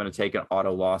say I'm going to take an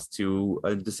auto loss to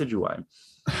a Decidueye?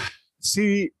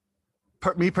 See,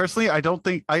 me personally, I don't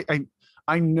think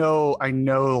I know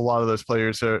a lot of those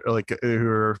players are who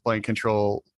are playing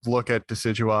Control look at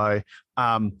Decidueye.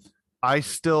 I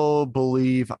still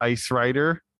believe Ice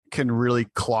Rider can really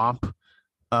clomp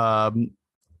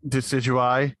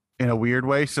Decidueye in a weird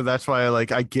way, so that's why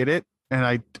I get it and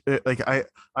I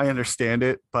understand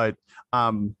it, but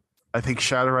I think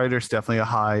Shadow Rider is definitely a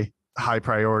high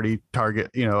priority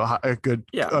target, a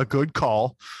good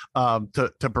call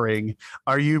to bring.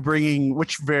 Are you bringing,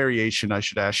 which variation, I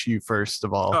should ask you first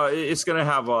of all? It's gonna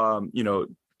have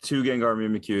 2 Gengar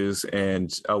Mimikyus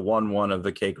and a 1/1 of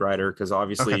the Cake Rider, because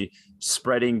obviously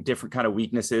spreading different kind of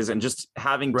weaknesses and just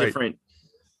having different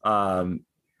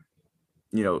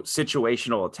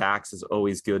situational attacks is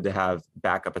always good to have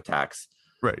backup attacks.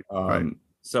 Right.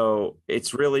 So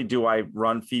it's really, do I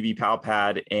run Phoebe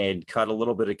Palpad and cut a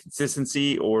little bit of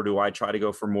consistency, or do I try to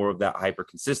go for more of that hyper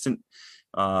consistent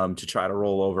to try to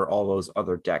roll over all those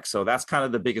other decks? So that's kind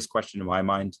of the biggest question in my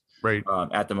mind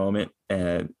at the moment.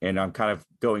 And I'm kind of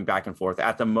going back and forth.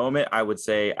 At the moment, I would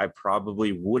say I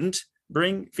probably wouldn't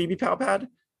bring Phoebe Palpad,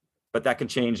 but that can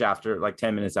change after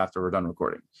 10 minutes after we're done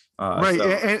recording.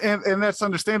 And that's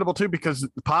understandable too, because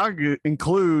POG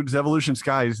includes Evolution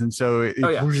Skies. And so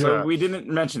so we didn't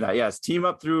mention that. Yes. Team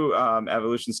up through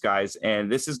Evolution Skies.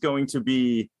 And this is going to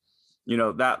be,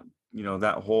 that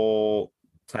whole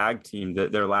tag team,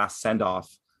 their last send off.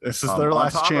 This is their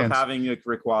last chance of having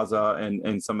Rayquaza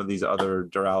and some of these other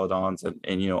Duraludons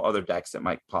and other decks that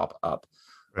might pop up.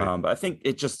 But I think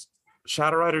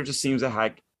Shadow Rider just seems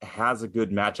to has a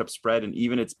good matchup spread, and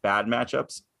even its bad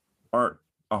matchups aren't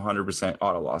 100%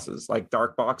 auto losses.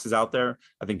 Dark Box is out there.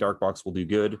 I think Dark Box will do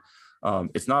good.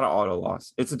 It's not an auto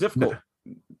loss. It's a difficult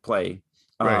play,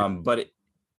 but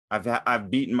I've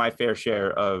beaten my fair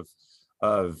share of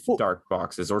dark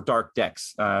boxes or dark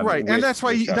decks, right? And that's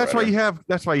why you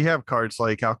have cards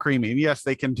like Alcremie. And yes,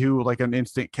 they can do like an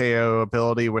instant KO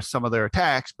ability with some of their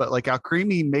attacks, but like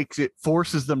Alcremie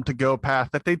forces them to go a path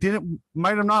that they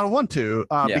might have not want to,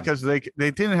 because they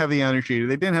didn't have the energy,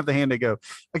 they didn't have the hand to go.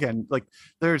 Again, like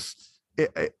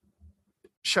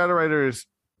Shadow Rider is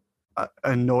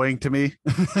annoying to me.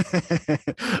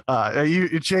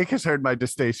 Jake has heard my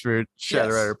distaste for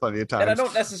Shadow Rider plenty of times, and I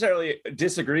don't necessarily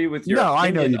disagree with your opinion I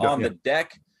know you on the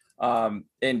deck, and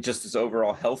just his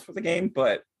overall health for the game.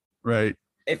 But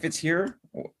if it's here,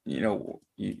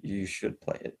 you should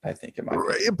play it. I think it might.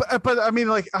 But I mean,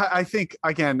 like I think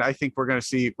we're gonna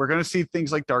see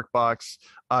things like Dark Box.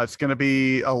 It's gonna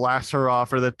be a last hurrah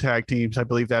for the tag teams. I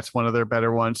believe that's one of their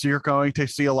better ones. So you're going to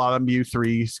see a lot of Mew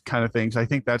 3s kind of things. I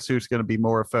think that's who's going to be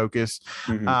more a focus.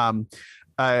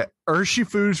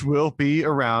 Urshifu's will be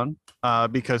around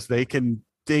because they can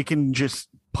just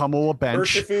pummel a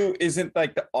bench. Urshifu isn't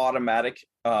like the automatic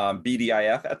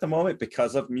BDIF at the moment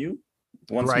because of Mew.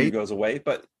 Once Mew goes away,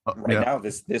 but now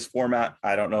this format,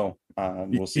 I don't know.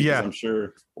 We'll see. Yeah. I'm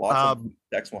sure lots of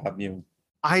decks will have Mew.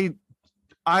 I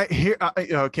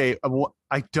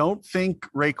don't think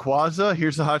Rayquaza.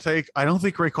 Here's the hot take. I don't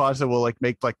think Rayquaza will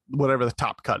make whatever the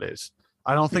top cut is.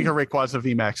 I don't think a Rayquaza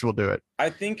VMAX will do it. I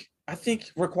think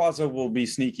Rayquaza will be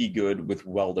sneaky good with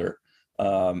Welder.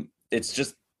 It's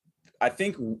just I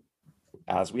think.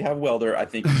 As we have Welder, I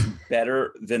think it's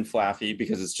better than Flaffy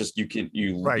because it's just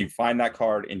you find that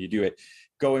card and you do it.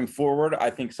 Going forward,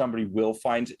 I think somebody will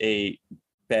find a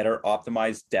better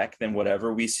optimized deck than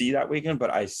whatever we see that weekend. But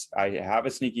I have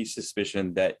a sneaky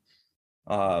suspicion that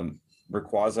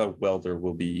Rayquaza Welder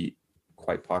will be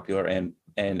quite popular and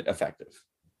effective.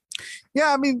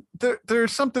 Yeah, I mean,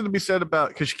 there's something to be said about,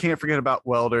 because you can't forget about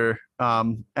Welder,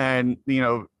 and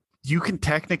you can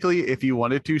technically, if you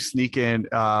wanted to, sneak in,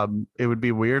 it would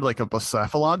be weird, like a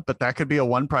Blacephalon, but that could be a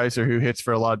one prizer who hits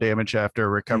for a lot of damage after a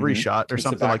recovery shot or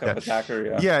something like that.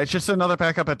 Attacker, yeah, it's just another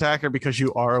backup attacker because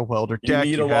you are a Welder deck.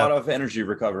 You need a lot of energy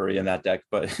recovery in that deck,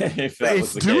 but if that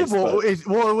was the doable. Case,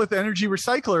 well, with Energy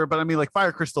Recycler, but I mean, like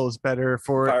Fire Crystal is better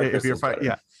for if you're fighting.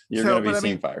 Yeah, you're going to be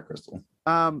seeing Fire Crystal.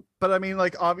 But I mean,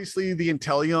 like obviously the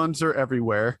Inteleons are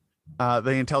everywhere. The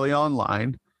Inteleon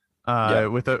line.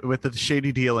 With the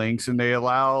shady dealings, and they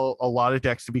allow a lot of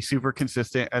decks to be super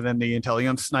consistent, and then the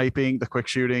Inteleon sniping, the quick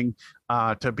shooting,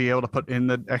 to be able to put in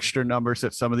the extra numbers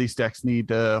that some of these decks need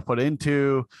to put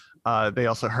into. They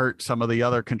also hurt some of the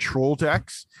other control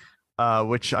decks,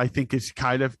 which I think is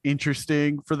kind of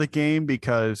interesting for the game,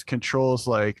 because control's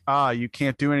like, you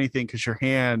can't do anything because your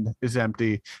hand is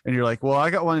empty, and you're like, well, I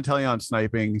got one Inteleon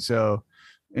sniping, so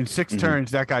in 6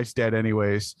 turns that guy's dead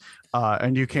anyways,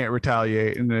 and you can't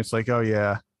retaliate, and then it's like,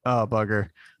 oh bugger.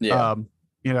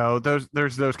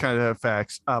 There's those kind of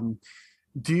effects.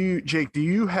 Jake, do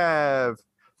you have,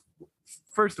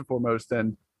 first and foremost,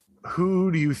 then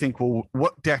who do you think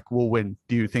what deck will win?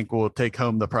 Do you think will take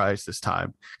home the prize this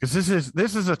time? Because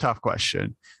this is a tough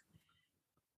question.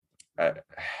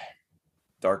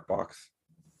 Dark Box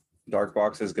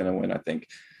is going to win, I think.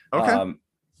 Okay.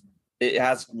 It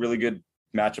has really good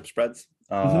matchup spreads.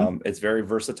 It's very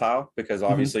versatile because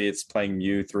obviously it's playing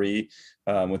Mew 3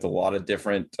 with a lot of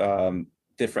different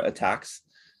attacks,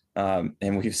 and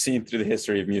we've seen through the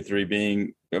history of Mew 3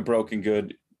 being a broken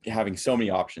good, having so many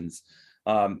options.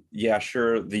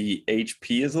 Sure, the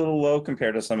HP is a little low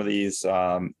compared to some of these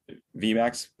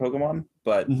VMAX Pokemon,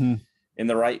 but in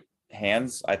the right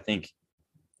hands, I think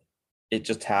it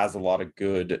just has a lot of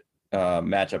good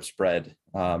matchup spread,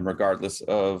 regardless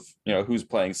of who's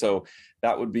playing. So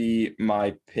that would be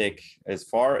my pick. As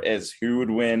far as who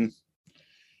would win,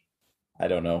 I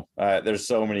don't know. There's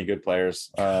so many good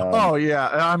players.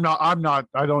 I'm not.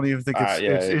 I don't even think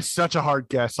it's such a hard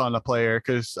guess on a player,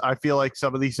 because I feel like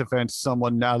some of these events,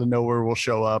 someone out of nowhere will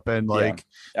show up, and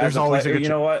there's always a good. You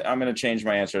know what? I'm going to change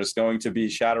my answer. It's going to be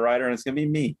Shadow Rider, and it's going to be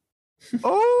me.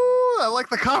 Oh, I like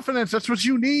the confidence. That's what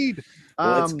you need.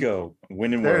 Let's go.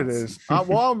 Winning there words. It is.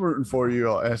 I'm rooting for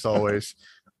you as always.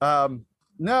 I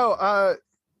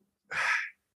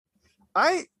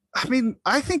mean,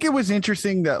 I think it was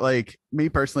interesting that, me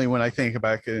personally, when I think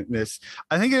about this,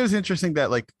 I think it was interesting that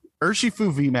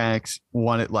Urshifu VMAX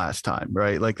won it last time,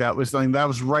 right? That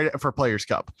was right for Players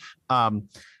Cup. Won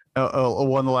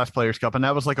the last Players Cup, and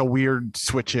that was a weird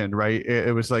switch in, right?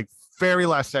 It was very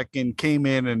last second, came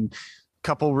in, and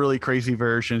couple really crazy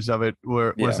versions of it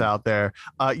was out there.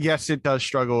 Yes, it does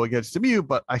struggle against the Mew,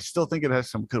 but I still think it has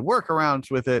some good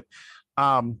workarounds with it.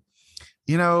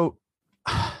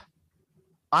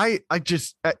 I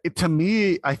just to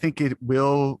me, I think it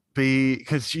will be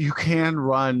because you can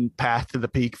run Path to the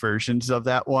Peak versions of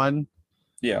that one.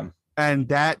 Yeah. And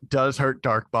that does hurt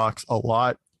Dark Box a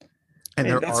lot. And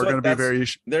there are going to be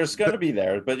variations. There's going to be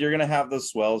there, but you're going to have those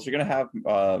swells. You're going to have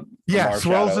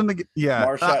swells in the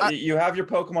you have your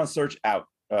Pokemon search out,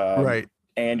 right,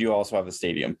 and you also have the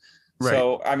stadium. Right.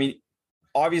 So I mean,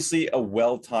 obviously, a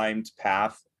well-timed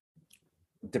path,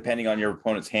 depending on your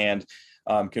opponent's hand,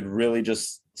 could really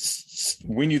just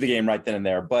win you the game right then and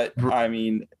there. But I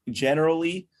mean,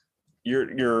 generally,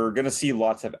 you're going to see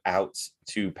lots of outs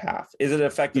to path. Is it an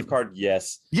effective card?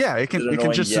 Yes. Yeah, it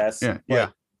can just yes. Yeah.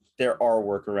 There are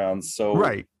workarounds. So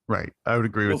right. I would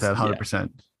agree with that 100%. Yeah.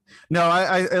 No,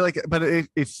 I like it, but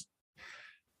it's.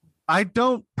 I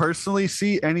don't personally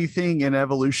see anything in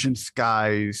Evolution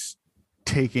Skies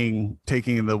taking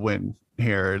the win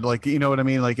here. Like, you know what I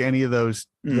mean? Like any of those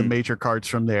the major cards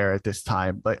from there at this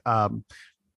time. But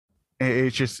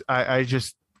it's just I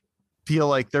just feel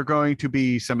like there are going to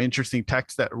be some interesting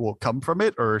text that will come from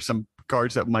it, or some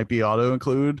cards that might be auto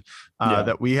include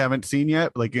that we haven't seen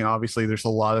yet. Like, you know, obviously there's a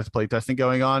lot of play testing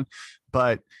going on,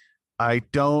 but I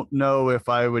don't know if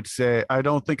I would say, I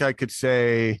don't think I could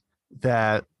say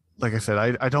that, like I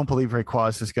said, I don't believe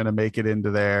Rayquaza is going to make it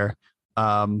into there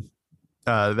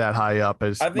that high up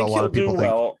as a lot of people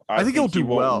think. I think he'll do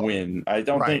well. Win. I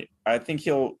don't think. I think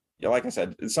he'll. Like I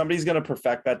said, somebody's going to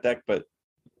perfect that deck, but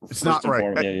it's not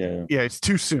right. Yeah, it's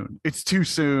too soon. It's too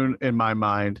soon in my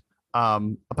mind.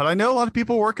 But I know a lot of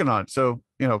people working on it, so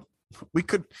you know, we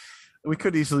could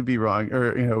easily be wrong,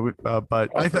 or you know, but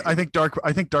I think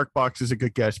Dark Box is a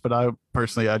good guess, but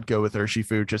I'd go with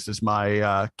Urshifu just as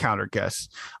my counter guess.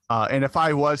 And if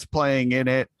I was playing in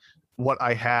it, what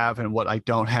I have and what I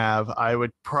don't have, I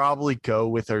would probably go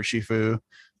with Urshifu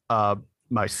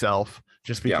myself,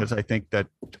 just because I think that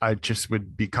I just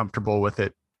would be comfortable with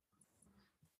it.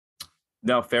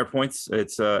 No, fair points.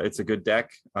 It's a good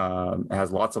deck. It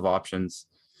has lots of options.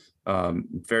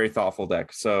 Very thoughtful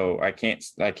deck. So I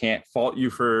can't fault you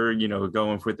for, you know,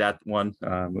 going with that one.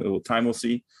 Time will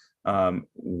see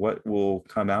what will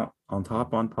come out on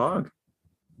top on Pog.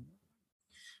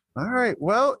 All right.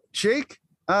 Well, Jake,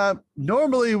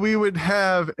 normally we would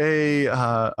have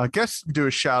a guest do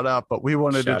a shout out, but we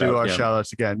wanted to do our shout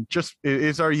outs again. Just it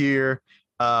is our year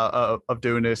of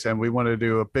doing this, and we want to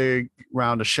do a big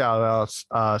round of shout outs.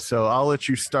 So I'll let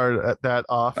you start that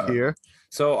off here.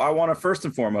 So I want to first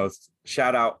and foremost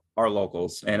shout out our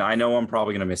locals, and I know I'm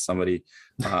probably going to miss somebody.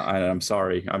 And I'm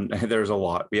sorry. There's a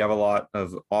lot. We have a lot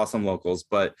of awesome locals,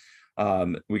 but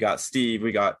we got Steve,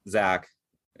 we got Zach,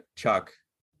 Chuck,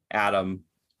 Adam,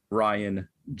 Ryan,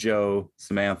 Joe,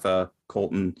 Samantha,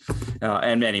 Colton,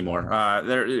 and many more.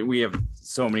 We have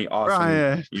so many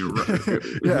awesome.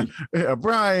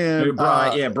 Brian,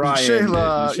 Brian,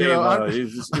 Shayla. You know,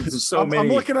 it's so many.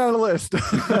 I'm looking at a list.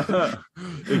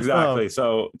 Exactly.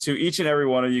 So to each and every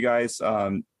one of you guys,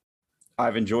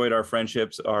 I've enjoyed our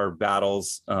friendships, our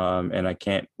battles, and I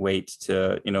can't wait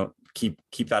to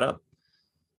keep that up.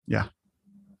 Yeah.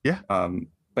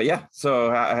 But yeah,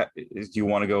 so do you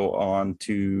want to go on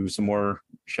to some more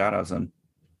shout outs then?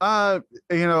 I'd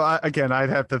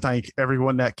have to thank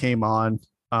everyone that came on,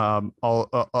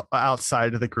 all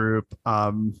outside of the group,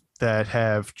 that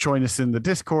have joined us in the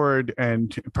Discord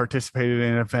and participated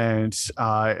in events,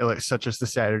 such as the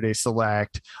Saturday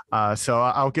Select. So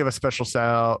I'll give a special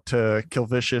shout out to Kill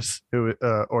Vicious,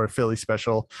 or Philly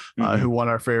Special, who won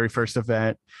our very first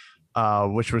event,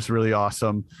 which was really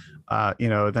awesome.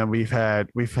 Then we've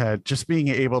had just being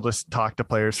able to talk to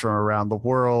players from around the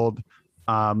world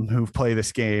who've played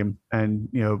this game, and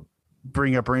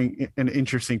bring an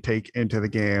interesting take into the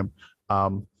game.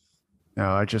 I'm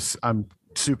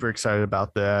super excited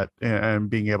about that, and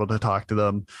being able to talk to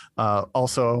them.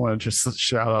 Also, I want to just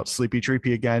shout out Sleepy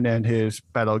Treepy again and his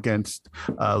battle against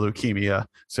leukemia.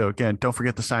 So again, don't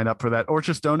forget to sign up for that, or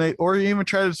just donate, or even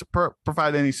try to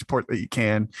provide any support that you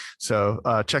can. So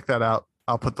check that out.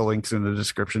 I'll put the links in the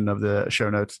description of the show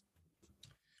notes.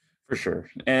 For sure.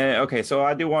 And okay, so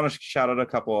I do want to shout out a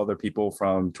couple other people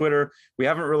from Twitter. We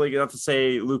haven't really got to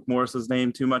say Luke Morris's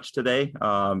name too much today.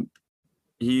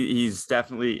 He's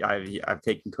definitely, I've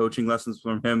taken coaching lessons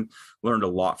from him, learned a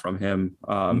lot from him.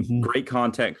 Great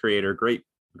content creator, great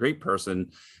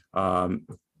person. So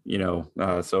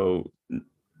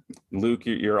Luke,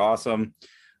 you're awesome.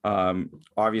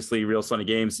 Obviously Real Sunny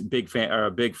Games, big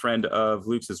friend of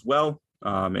Luke's as well.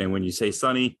 And when you say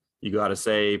Sunny, you got to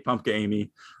say Pumpkin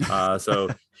Amy. So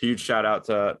huge shout out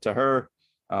to her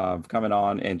coming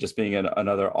on and just being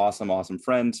another awesome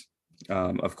friend.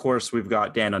 Of course, we've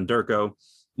got Dan Underko,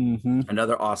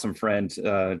 another awesome friend.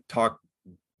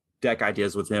 deck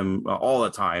ideas with him all the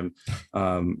time.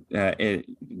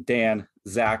 Dan,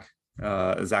 Zach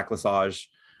Lesage.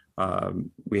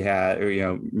 We had,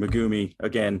 Megumi,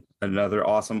 again, another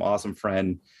awesome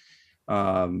friend.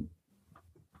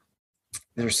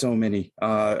 There's so many.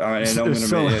 I know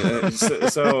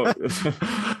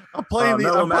I'm playing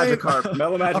Mellow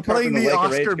Magikarp. I'm playing the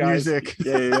Oscar music.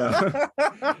 Yeah.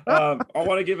 I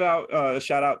want to give out a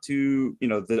shout out to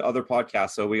the other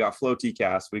podcasts. So we got Flow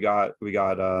T-Cast, we got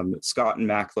Scott and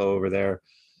Maclo over there.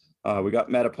 We got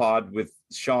Metapod with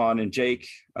Sean and Jake.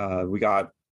 We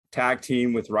got Tag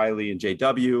Team with Riley and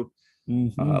JW.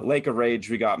 Lake of Rage,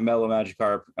 we got Mellow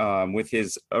Magikarp with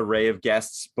his array of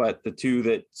guests, but the two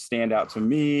that stand out to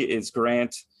me is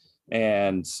Grant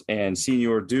and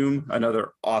Senior Doom,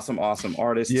 another awesome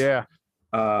artist. Yeah.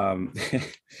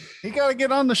 He got to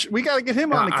get on the we got to get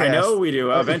him on the cast. I know we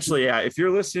do eventually. Yeah, if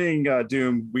you're listening,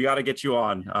 Doom, we got to get you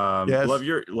on. Yes. Love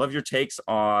your takes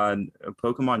on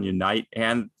Pokemon Unite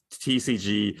and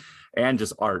TCG and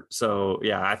just art. So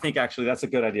yeah, I think actually that's a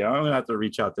good idea. I'm gonna have to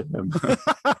reach out to him.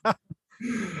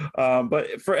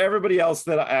 But for everybody else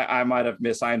that I might have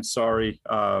missed, I'm sorry.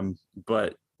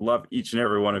 But love each and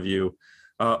every one of you.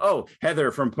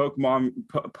 Heather from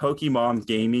Pokemon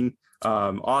Gaming,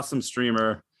 awesome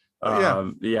streamer.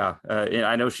 And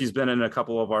I know she's been in a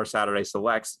couple of our Saturday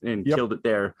selects and killed it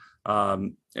there.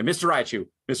 And Mr. Raichu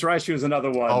is another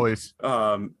one. Always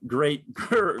great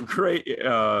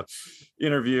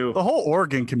interview. The whole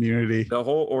Oregon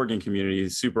community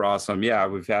is super awesome. Yeah,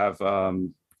 we have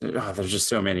there's just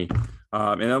so many.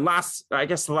 And the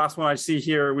last one I see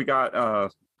here, we got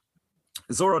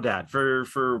Zorodad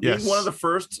for being one of the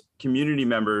first community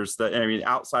members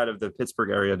outside of the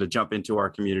Pittsburgh area to jump into our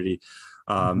community.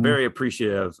 Very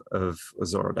appreciative of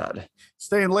Zorodad.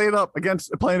 Staying laid up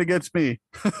playing against me.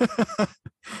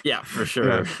 Yeah, for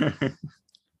sure. Yeah.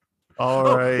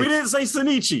 All right. We didn't say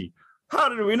Sonichi. How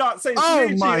did we not say Oh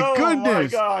Sonichi? my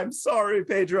goodness. My God. I'm sorry,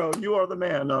 Pedro. You are the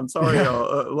man. I'm sorry. I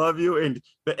love you. And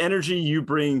the energy you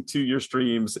bring to your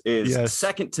streams is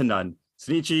second to none.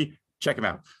 Sonichi, check him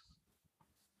out.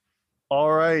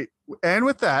 All right. And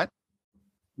with that,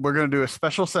 we're going to do a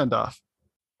special send-off.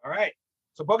 All right.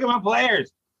 So Pokemon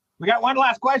players, we got one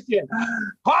last question.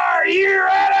 Are you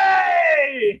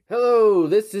ready? Hello,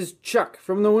 this is Chuck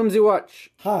from the Whimsy Watch.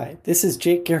 Hi, this is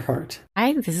Jake Gerhardt.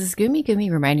 Hi, this is Gumi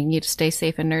Gumi reminding you to stay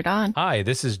safe and nerd on. Hi,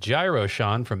 this is Gyro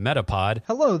Sean from Metapod.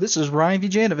 Hello, this is Ryan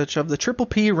Vujanovic of the Triple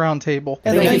P Roundtable.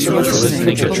 And thanks so much for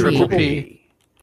listening to Triple P.